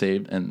that they've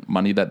saved and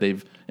money that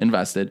they've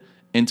invested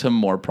into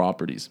more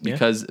properties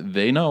because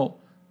they know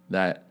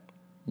that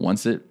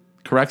once it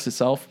corrects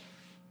itself,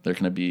 they're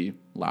going to be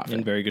laughing.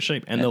 In very good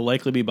shape. And they'll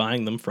likely be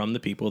buying them from the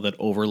people that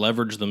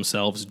over-leveraged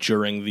themselves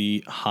during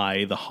the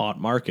hot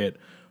market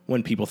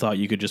when people thought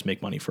you could just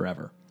make money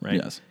forever,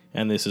 right? Yes.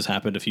 And this has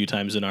happened a few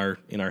times in our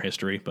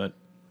history, but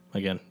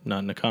again,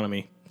 not an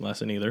economy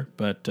lesson either.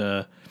 But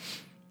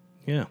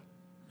yeah.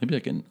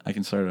 Maybe I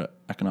can start an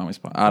economics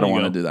podcast. I don't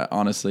want to do that.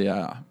 Honestly,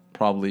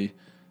 probably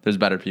there's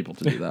better people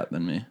to do that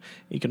than me.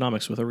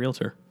 Economics with a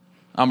realtor.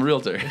 I'm a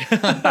realtor.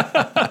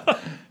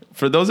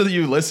 For those of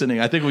you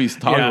listening, I think we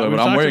talked about it, but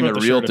I'm wearing a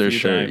realtor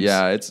shirt.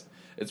 Yeah, it's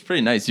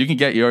pretty nice. You can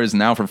get yours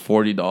now for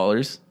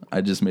 $40.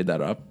 I just made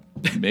that up.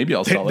 Maybe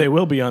I'll sell it. They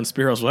will be on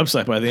Spiro's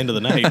website by the end of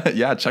the night.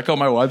 Yeah, check out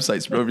my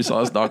website,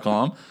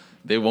 spirovisalis.com.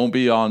 They won't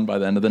be on by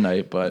the end of the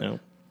night, but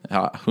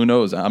who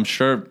knows? I'm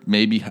sure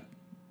maybe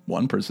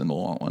one person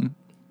will want one.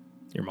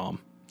 Your mom.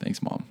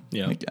 Thanks, Mom.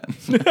 Yeah. Again.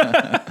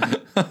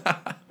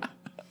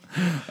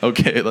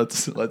 Okay,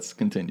 let's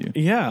continue.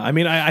 Yeah, I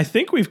mean, I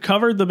think we've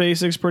covered the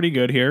basics pretty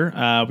good here.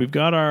 We've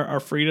got our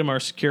freedom, our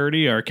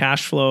security, our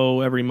cash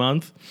flow every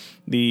month.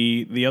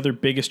 The other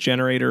biggest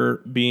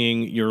generator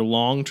being your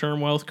long-term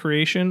wealth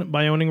creation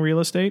by owning real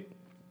estate.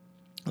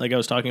 Like I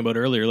was talking about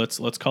earlier, let's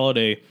call it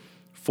a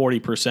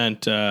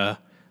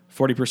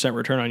 40%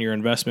 return on your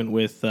investment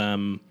with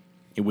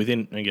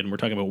within, again, we're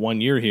talking about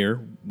 1 year here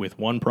with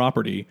one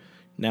property.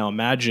 Now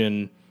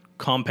imagine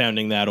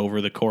compounding that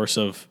over the course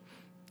of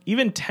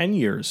even 10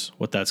 years,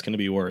 what that's going to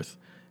be worth.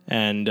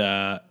 And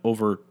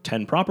over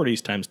 10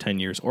 properties times 10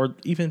 years, or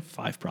even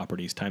 5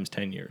 properties times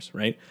 10 years,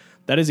 right?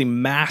 That is a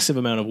massive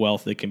amount of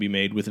wealth that can be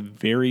made with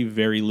very,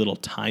 very little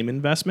time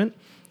investment.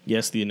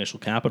 Yes, the initial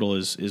capital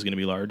is going to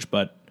be large,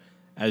 but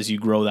as you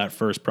grow that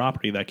first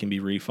property, that can be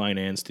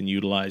refinanced and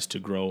utilized to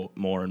grow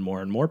more and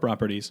more and more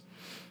properties.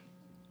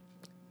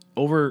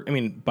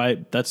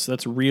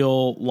 That's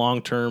real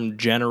long-term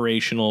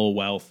generational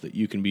wealth that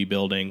you can be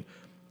building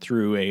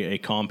through a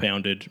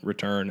compounded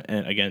return,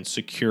 and again,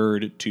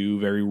 secured to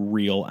very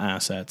real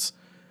assets.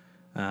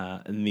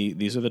 And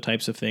these are the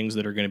types of things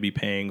that are going to be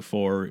paying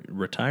for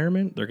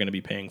retirement. They're going to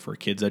be paying for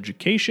kids'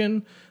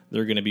 education.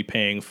 They're going to be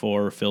paying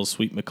for Phil's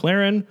sweet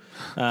McLaren.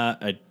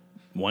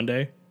 One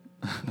day.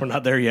 We're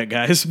not there yet,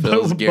 guys.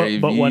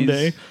 but one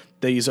day.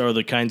 These are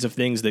the kinds of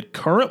things that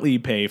currently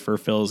pay for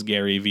Phil's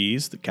Gary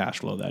V's, the cash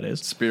flow, that is.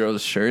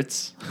 Spiro's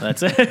shirts.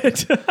 That's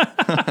it.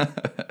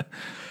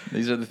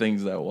 These are the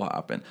things that will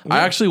happen. Yeah. I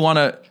actually want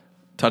to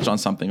touch on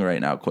something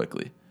right now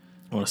quickly.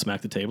 I want to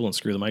smack the table and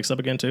screw the mics up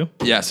again too?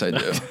 Yes, I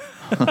do.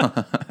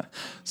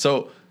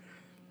 So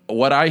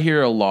what I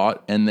hear a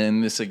lot, and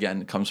then this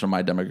again comes from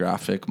my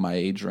demographic, my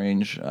age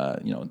range,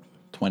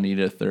 20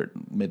 to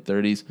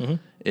mid-30s,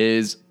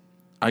 is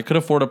I could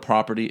afford a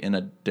property in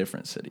a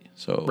different city.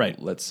 So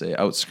let's say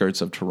outskirts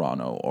of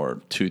Toronto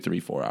or 2, 3,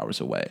 4 hours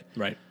away.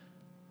 Right.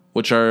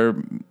 Which are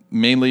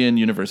mainly in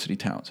university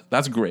towns.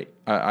 That's great.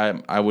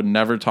 I would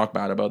never talk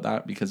bad about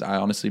that because I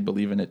honestly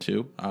believe in it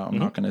too. I'm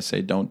not going to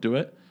say don't do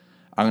it.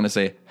 I'm going to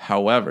say,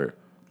 however,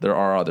 there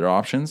are other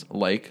options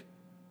like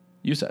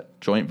you said,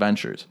 joint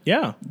ventures.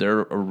 Yeah.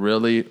 They're a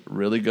really,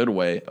 really good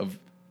way of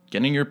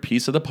getting your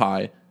piece of the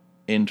pie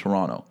in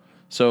Toronto.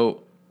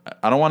 So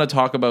I don't want to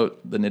talk about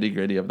the nitty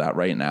gritty of that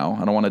right now.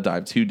 I don't want to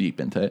dive too deep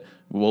into it.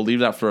 We'll leave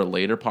that for a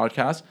later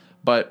podcast.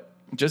 But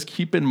just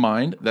keep in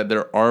mind that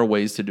there are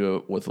ways to do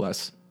it with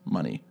less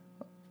money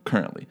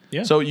currently.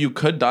 Yeah. So you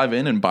could dive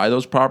in and buy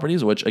those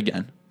properties, which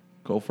again,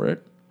 go for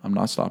it. I'm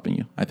not stopping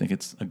you. I think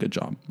it's a good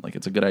job. Like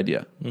it's a good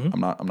idea. I'm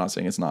not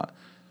saying it's not.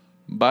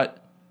 But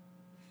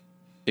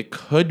it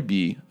could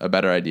be a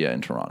better idea in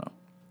Toronto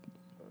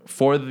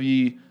for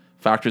the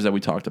factors that we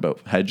talked about,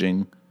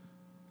 hedging,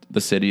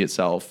 the city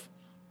itself,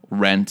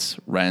 rents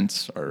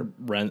rise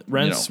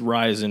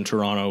in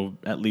Toronto,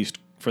 at least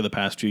for the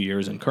past few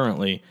years and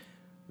currently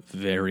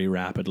very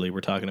rapidly.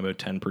 We're talking about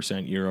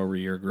 10% year over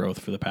year growth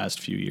for the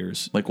past few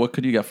years. Like what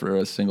could you get for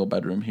a single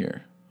bedroom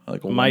here?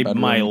 Like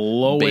my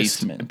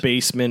lowest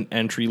basement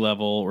entry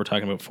level, we're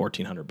talking about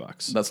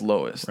 $1,400. That's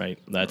lowest, right?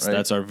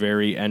 That's our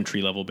very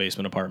entry level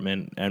basement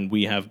apartment, and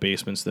we have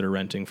basements that are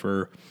renting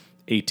for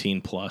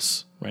 18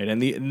 plus, right?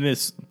 And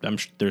I'm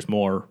sure there's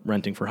more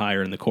renting for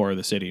higher in the core of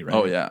the city, right?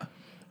 Oh yeah,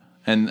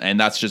 and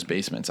that's just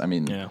basements. I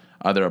mean,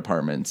 other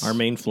apartments. Our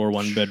main floor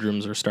 1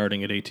 bedrooms are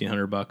starting at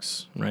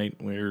 $1,800, right?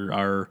 Where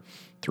our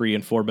 3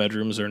 and 4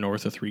 bedrooms are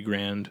north of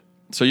 $3,000.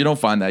 So you don't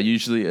find that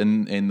usually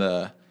in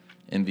the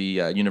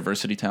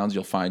university towns.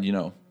 You'll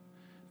find,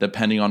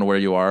 depending on where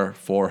you are,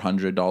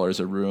 $400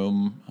 a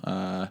room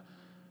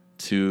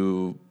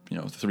to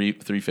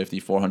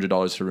 $350,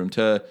 $400 a room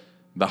to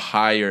the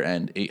higher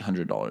end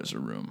 $800 a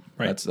room.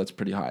 Right. That's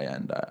pretty high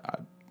end.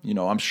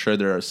 I'm sure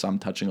there are some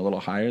touching a little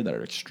higher that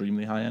are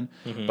extremely high end,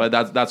 but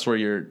that's where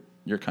you're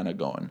kind of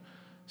going.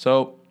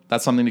 So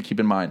that's something to keep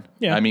in mind.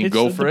 Yeah, I mean,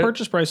 go for it. The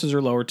purchase prices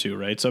are lower too,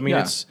 right? So I mean,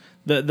 it's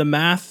the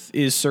math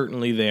is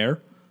certainly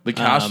there. The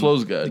cash flow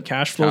is good. The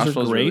cash flows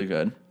are great. Really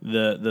good.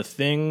 The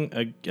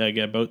thing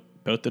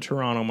about the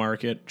Toronto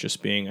market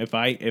just being if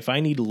I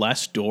need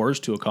less doors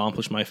to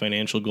accomplish my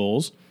financial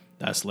goals,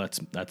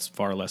 that's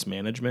far less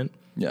management.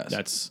 Yes.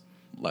 That's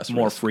Less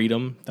more risk.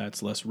 freedom.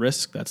 That's less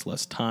risk. That's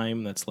less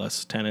time. That's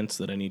less tenants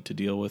that I need to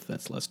deal with.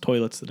 That's less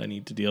toilets that I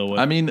need to deal with.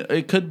 I mean,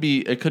 it could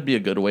be a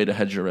good way to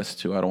hedge your risk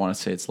too. I don't want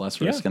to say it's less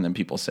risk, and then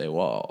people say,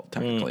 "Well,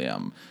 technically,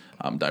 I'm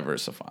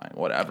diversifying,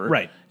 whatever."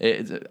 Right.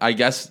 I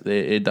guess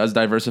it does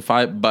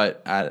diversify,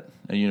 but at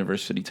a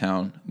university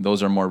town,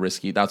 those are more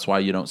risky. That's why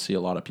you don't see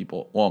a lot of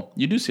people. Well,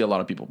 you do see a lot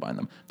of people buying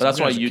them, but that's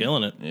why guys are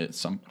killing it. Yeah,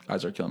 some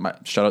guys are killing.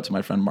 Shout out to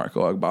my friend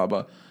Marco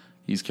Agbaba.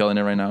 He's killing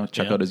it right now.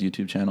 Check out his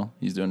YouTube channel.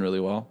 He's doing really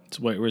well.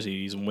 Where is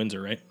he? He's in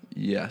Windsor, right?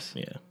 Yes.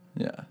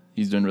 Yeah.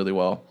 He's doing really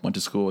well. Went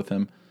to school with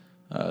him.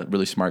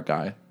 Really smart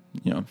guy.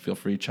 Feel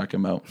free to check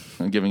him out.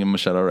 I'm giving him a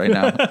shout out right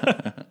now.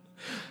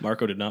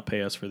 Marco did not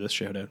pay us for this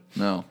shout out.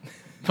 No.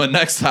 But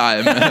next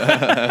time.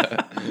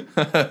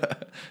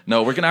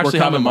 No, we're going to actually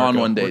have him on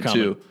one day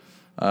too.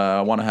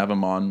 I want to have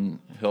him on.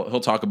 He'll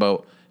talk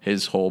about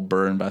his whole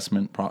Burr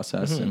investment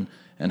process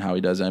and how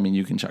he does it. I mean,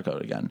 you can check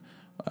out again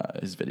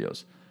his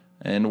videos.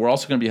 And we're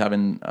also going to be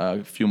having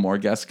a few more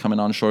guests coming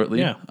on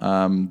shortly. Yeah.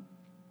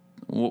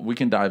 We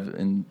can dive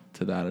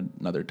into that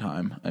another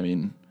time. I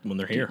mean, when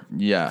they're here.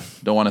 Yeah.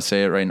 Don't want to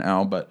say it right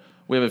now, but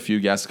we have a few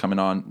guests coming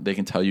on. They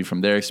can tell you from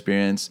their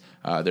experience.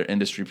 They're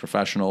industry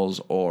professionals,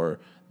 or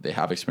they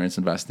have experience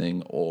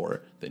investing,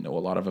 or they know a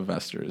lot of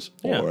investors,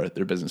 or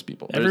they're business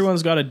people.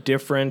 Everyone's got a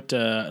different,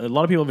 a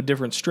lot of people have a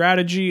different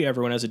strategy.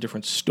 Everyone has a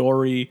different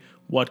story,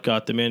 what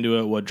got them into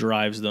it, what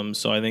drives them.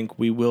 So I think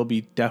we will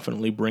be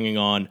definitely bringing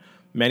on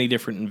many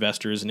different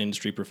investors and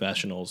industry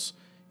professionals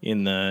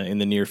in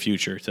the near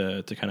future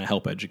to kind of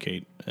help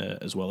educate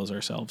as well as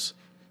ourselves.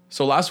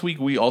 So last week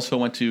we also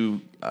went to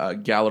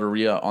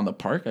Galleria on the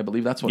Park. I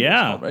believe that's what it's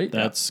called, right?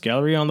 That's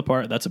Galleria on the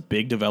Park. That's a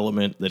big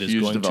development that is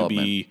going to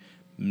be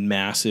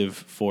massive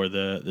for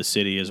the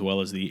city as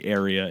well as the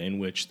area in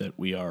which that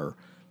we are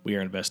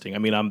investing. I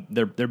mean,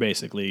 they're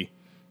basically.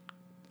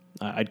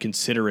 I'd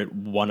consider it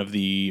one of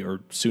the or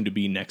soon to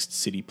be next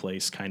city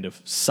place kind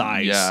of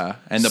size. Yeah,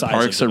 and the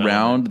parks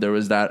around, there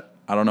was that,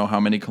 I don't know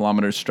how many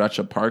kilometers stretch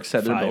of parks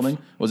that they're building.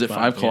 Was it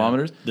 5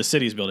 kilometers? The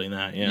city's building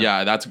that, yeah.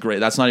 Yeah, that's great.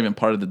 That's not even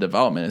part of the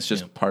development. It's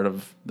just part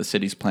of the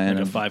city's plan.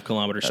 Like a 5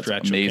 kilometer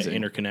stretch of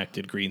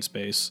interconnected green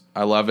space.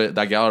 I love it.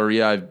 That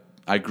Galleria,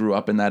 I grew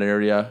up in that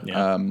area.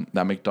 Yeah.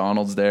 That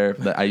McDonald's there.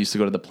 I used to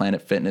go to the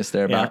Planet Fitness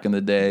there back in the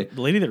day.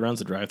 The lady that runs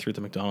the drive-thru at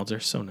the McDonald's, they're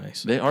so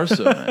nice. They are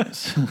so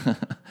nice.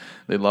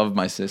 They love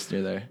my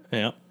sister there.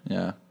 Yeah.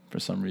 Yeah, for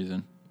some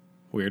reason.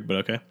 Weird, but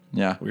okay.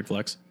 Yeah. Weird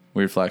flex.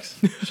 Weird flex.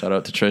 Shout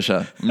out to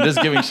Trisha. I'm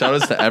just giving shout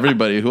outs to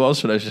everybody. Who else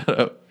should I shout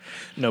out?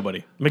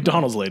 Nobody.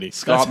 McDonald's lady.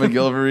 Scott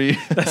McGilvery.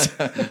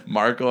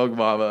 Marco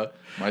Agbaba.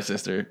 My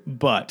sister.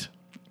 But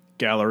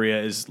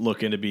Galleria is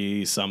looking to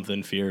be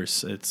something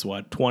fierce. It's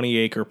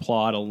 20-acre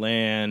plot of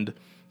land.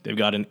 They've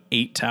got an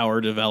 8-tower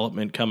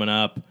development coming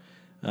up,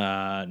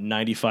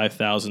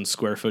 95,000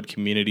 square foot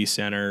community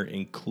center,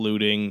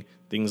 including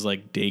things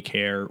like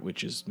daycare,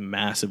 which is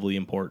massively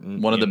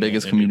important. One of the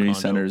biggest community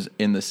centers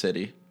in the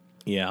city.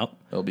 Yeah.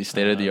 It'll be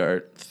state of the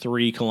art.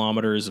 3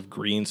 kilometers of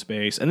green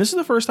space. And this is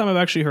the first time I've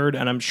actually heard,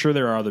 and I'm sure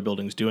there are other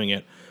buildings doing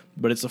it,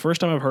 but it's the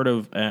first time I've heard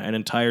of an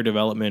entire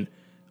development.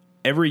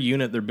 Every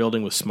unit they're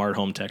building with smart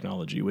home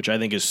technology, which I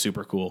think is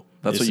super cool.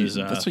 That's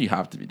what you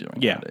have to be doing.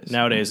 Yeah,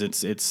 nowadays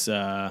it's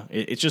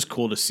just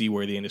cool to see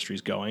where the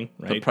industry's going.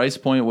 Right. The price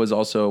point was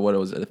also what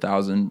was it,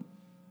 $1,000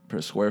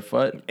 per square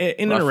foot, in roughly.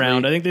 And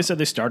around. I think they said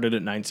they started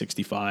at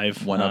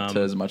 $965, went up to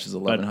as much as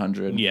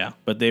 $1,100. Yeah,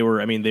 but they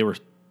were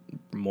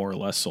more or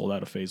less sold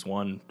out of phase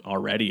 1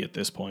 already at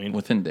this point.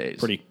 Within days,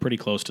 pretty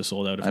close to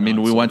sold out. I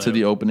mean, we went to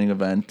the opening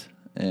event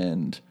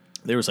and.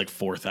 There was like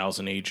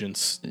 4,000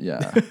 agents.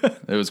 Yeah,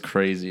 it was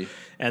crazy.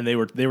 And they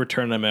were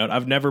turning them out.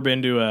 I've never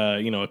been to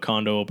a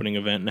condo opening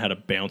event and had a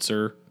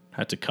bouncer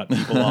had to cut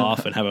people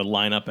off and have a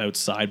lineup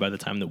outside by the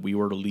time that we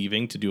were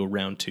leaving to do a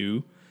round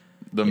 2.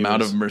 The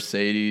amount of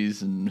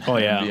Mercedes and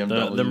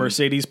BMW. The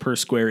Mercedes per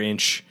square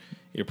inch,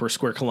 per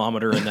square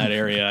kilometer in that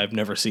area I've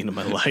never seen in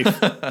my life.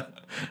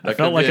 I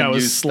felt like I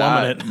was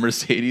slumming it.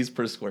 Mercedes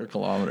per square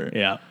kilometer.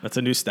 Yeah, that's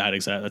a new stat.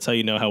 Exactly. That's how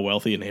you know how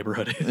wealthy a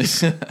neighborhood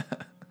is.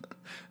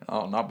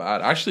 Oh, not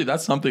bad. Actually,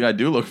 that's something I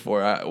do look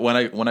for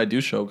when I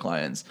do show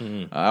clients.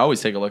 I always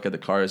take a look at the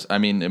cars. I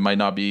mean, it might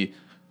not be,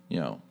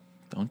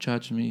 Don't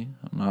judge me.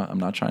 I'm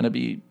not trying to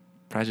be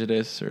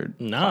prejudiced or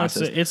No,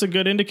 classist. it's a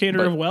good indicator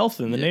But of wealth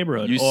in the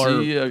neighborhood You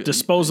or see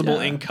disposable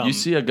income. You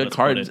see a good let's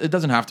car. put it. It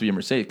doesn't have to be a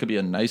Mercedes. It could be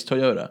a nice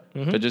Toyota.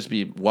 Could just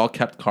be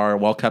well-kept car,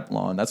 well-kept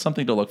lawn. That's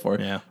something to look for.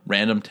 Yeah.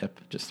 Random tip.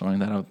 Just throwing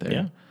that out there.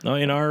 Yeah. No,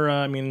 in our,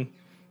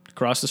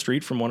 across the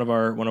street from one of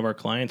our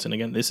clients, and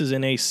again, this is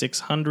in a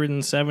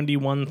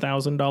 $671,000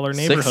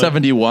 neighborhood.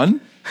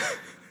 671?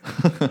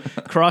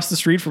 Across the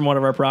street from one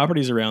of our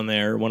properties around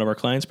there, one of our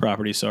clients'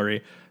 properties.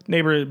 Sorry,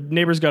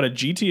 neighbor's got a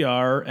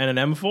GTR and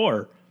an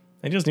M4.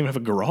 He doesn't even have a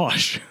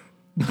garage,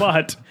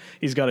 but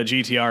he's got a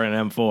GTR and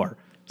an M4.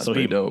 So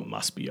he dope.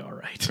 must be all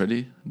right.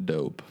 Pretty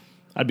dope.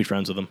 I'd be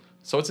friends with him.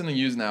 So what's in the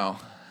news now?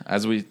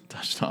 As we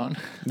touched on.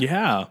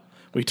 Yeah,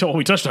 we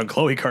touched on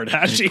Khloe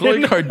Kardashian.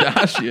 Khloe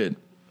Kardashian.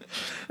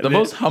 The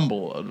most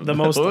humble. The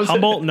most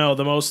humble? No,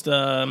 the most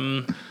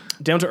down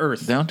to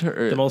earth. Down to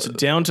earth. The most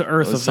down to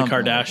earth of the something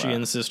like Kardashian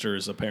that.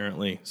 sisters,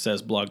 apparently,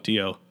 says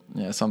BlogTO.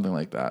 Yeah, something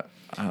like that.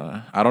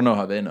 I don't know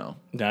how they know,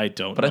 I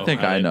don't but know. I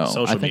think I know.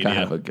 Social I think media. I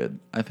have a good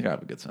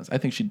sense. I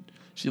think she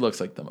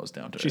looks like the most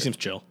down to earth. She seems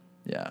chill.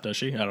 Yeah. Does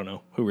she? I don't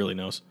know. Who really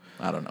knows?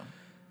 I don't know.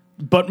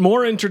 But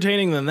more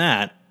entertaining than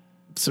that,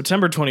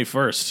 September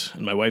 21st,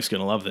 and my wife's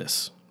going to love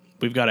this.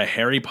 We've got a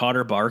Harry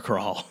Potter bar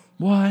crawl.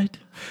 What?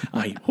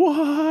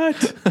 What?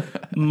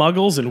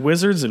 Muggles and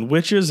wizards and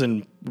witches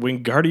and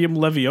Wingardium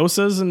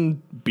Leviosas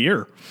and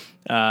beer.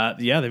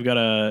 They've got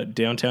a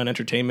downtown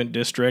entertainment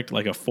district,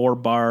 like a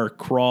 4-bar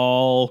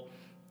crawl,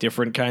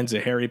 different kinds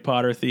of Harry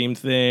Potter themed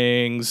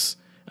things,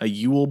 a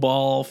Yule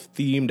Ball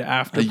themed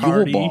after A Yule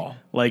party. Ball?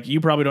 Like, you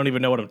probably don't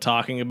even know what I'm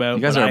talking about.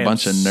 You guys but are a I am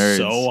bunch of nerds.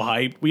 So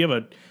hyped. We have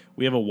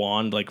a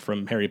wand like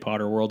from Harry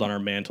Potter World on our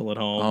mantle at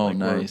home. Oh, like,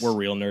 nice. We're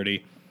real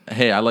nerdy.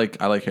 Hey, I like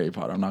Harry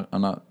Potter. I'm not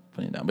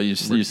putting it down, but you're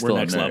still We're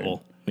next a nerd.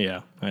 level.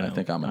 Yeah, I know. I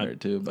think I'm a nerd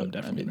too, but I'm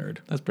definitely a nerd.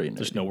 That's pretty nerdy.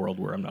 There's no world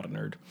where I'm not a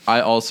nerd.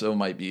 I also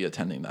might be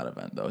attending that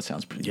event though. It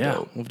sounds pretty Yeah,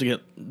 dope. we'll have to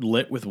get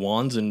lit with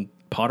wands and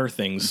Potter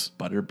things.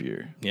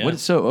 Butterbeer. Yeah.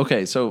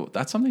 So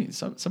that's something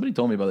somebody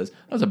told me about this.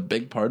 That was a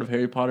big part of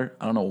Harry Potter.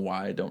 I don't know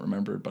why I don't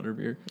remember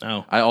Butterbeer.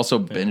 Oh. I also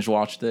binge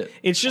watched it.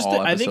 It's just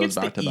all I think episodes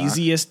it's back the to back.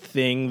 easiest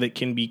thing that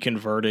can be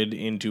converted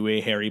into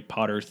a Harry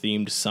Potter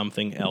themed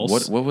something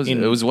else. What was it?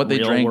 in It was what they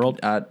real drank world.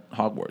 at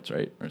Hogwarts,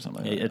 right, or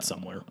something. Like It's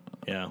somewhere.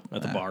 Yeah,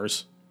 at the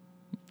bars.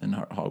 that. In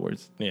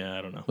Hogwarts. Yeah,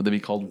 I don't know. Would they be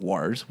called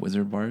wars?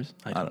 Wizard bars?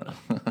 I don't know.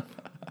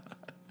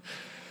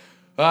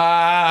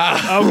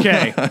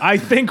 Okay, I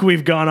think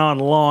we've gone on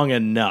long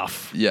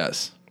enough.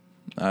 Yes.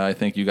 I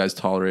think you guys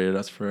tolerated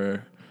us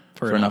for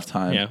enough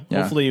time. Yeah.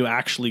 Hopefully you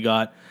actually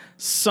got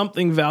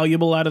something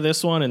valuable out of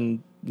this one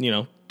and,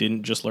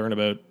 didn't just learn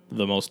about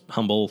the most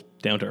humble,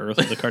 down-to-earth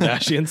of the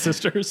Kardashian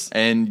sisters.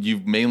 And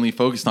you've mainly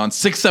focused on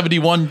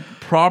 671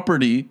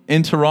 property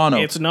in Toronto.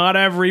 It's not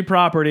every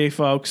property,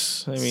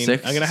 folks. I mean,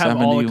 I'm going to have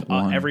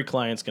 671. every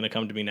client's going to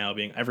come to me now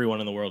being everyone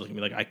in the world is going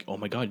to be like, oh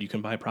my God, you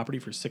can buy a property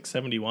for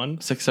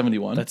 671?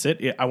 671. That's it?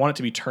 Yeah, I want it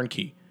to be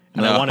turnkey.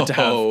 And I No. want it to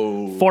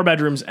have 4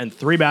 bedrooms and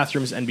 3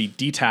 bathrooms and be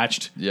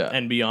detached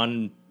and be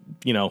on,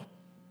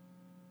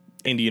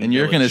 Indian And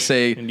you're going to Village,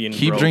 say, Indian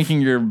keep Grove.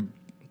 drinking your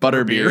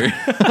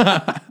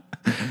butterbeer.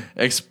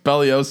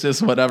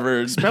 Expeliosis,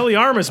 whatever.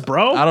 Expelliarmus,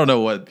 bro. I don't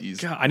know what these.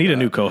 God, I need a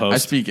new co-host. I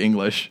speak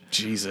English.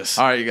 Jesus.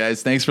 All right, you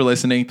guys. Thanks for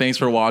listening. Thanks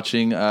for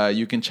watching.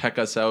 You can check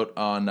us out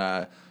on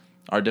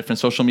our different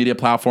social media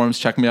platforms.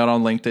 Check me out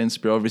on LinkedIn,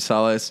 Spiro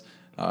Visalis,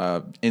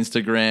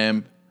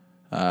 Instagram.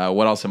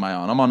 What else am I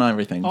on? I'm on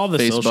everything. All the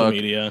Facebook, social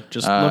media.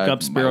 Just look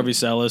up Spiro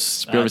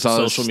Visalis at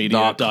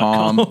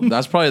socialmedia.com.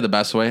 That's probably the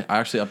best way. I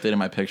actually updated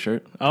my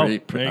picture. Oh, I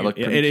look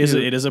pretty it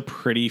cute. is a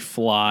pretty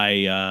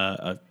fly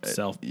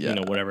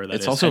whatever that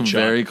is. It's also headshot.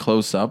 very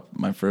close up.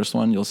 My first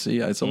one, you'll see.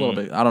 It's a little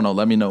bit. I don't know.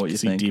 Let me know what you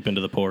See think. deep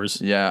into the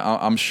pores. Yeah,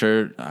 I'm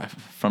sure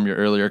from your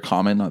earlier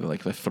comment,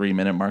 like the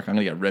 3-minute mark, I'm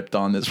gonna get ripped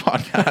on this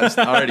podcast.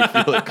 I already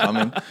feel it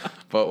coming.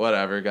 But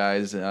whatever,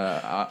 guys.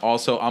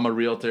 Also, I'm a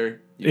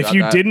realtor. If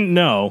you didn't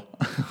know,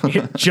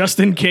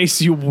 just in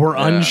case you were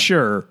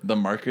unsure, the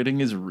marketing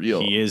is real.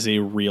 he is a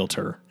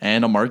realtor.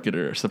 And a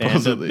marketer,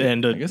 supposedly.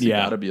 And I guess you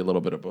gotta be a little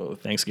bit of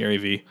both. Thanks, Gary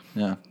V.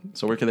 Yeah.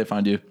 So where can they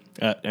find you?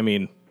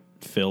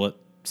 Phil at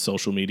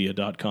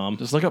socialmedia.com.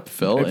 Just look up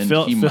Phil, and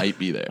Phil might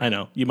be there. I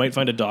know. You might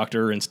find a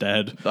doctor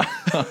instead.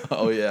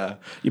 Oh yeah.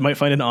 You might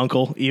find an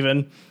uncle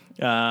even.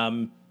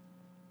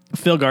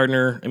 Phil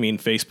Gardner,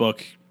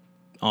 Facebook,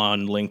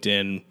 on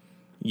LinkedIn,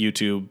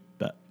 YouTube,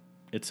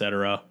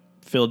 etc.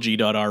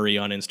 PhilG.re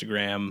on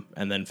Instagram,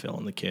 and then Phil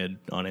and the Kid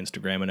on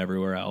Instagram and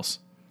everywhere else.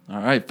 All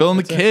right, Phil and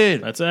the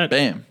Kid. That's it.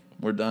 Bam.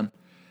 We're done.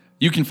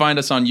 You can find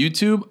us on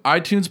YouTube,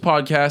 iTunes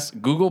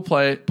Podcast, Google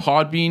Play,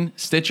 Podbean,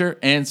 Stitcher,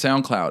 and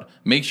SoundCloud.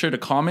 Make sure to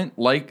comment,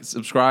 like,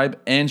 subscribe,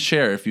 and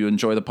share if you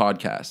enjoy the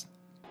podcast.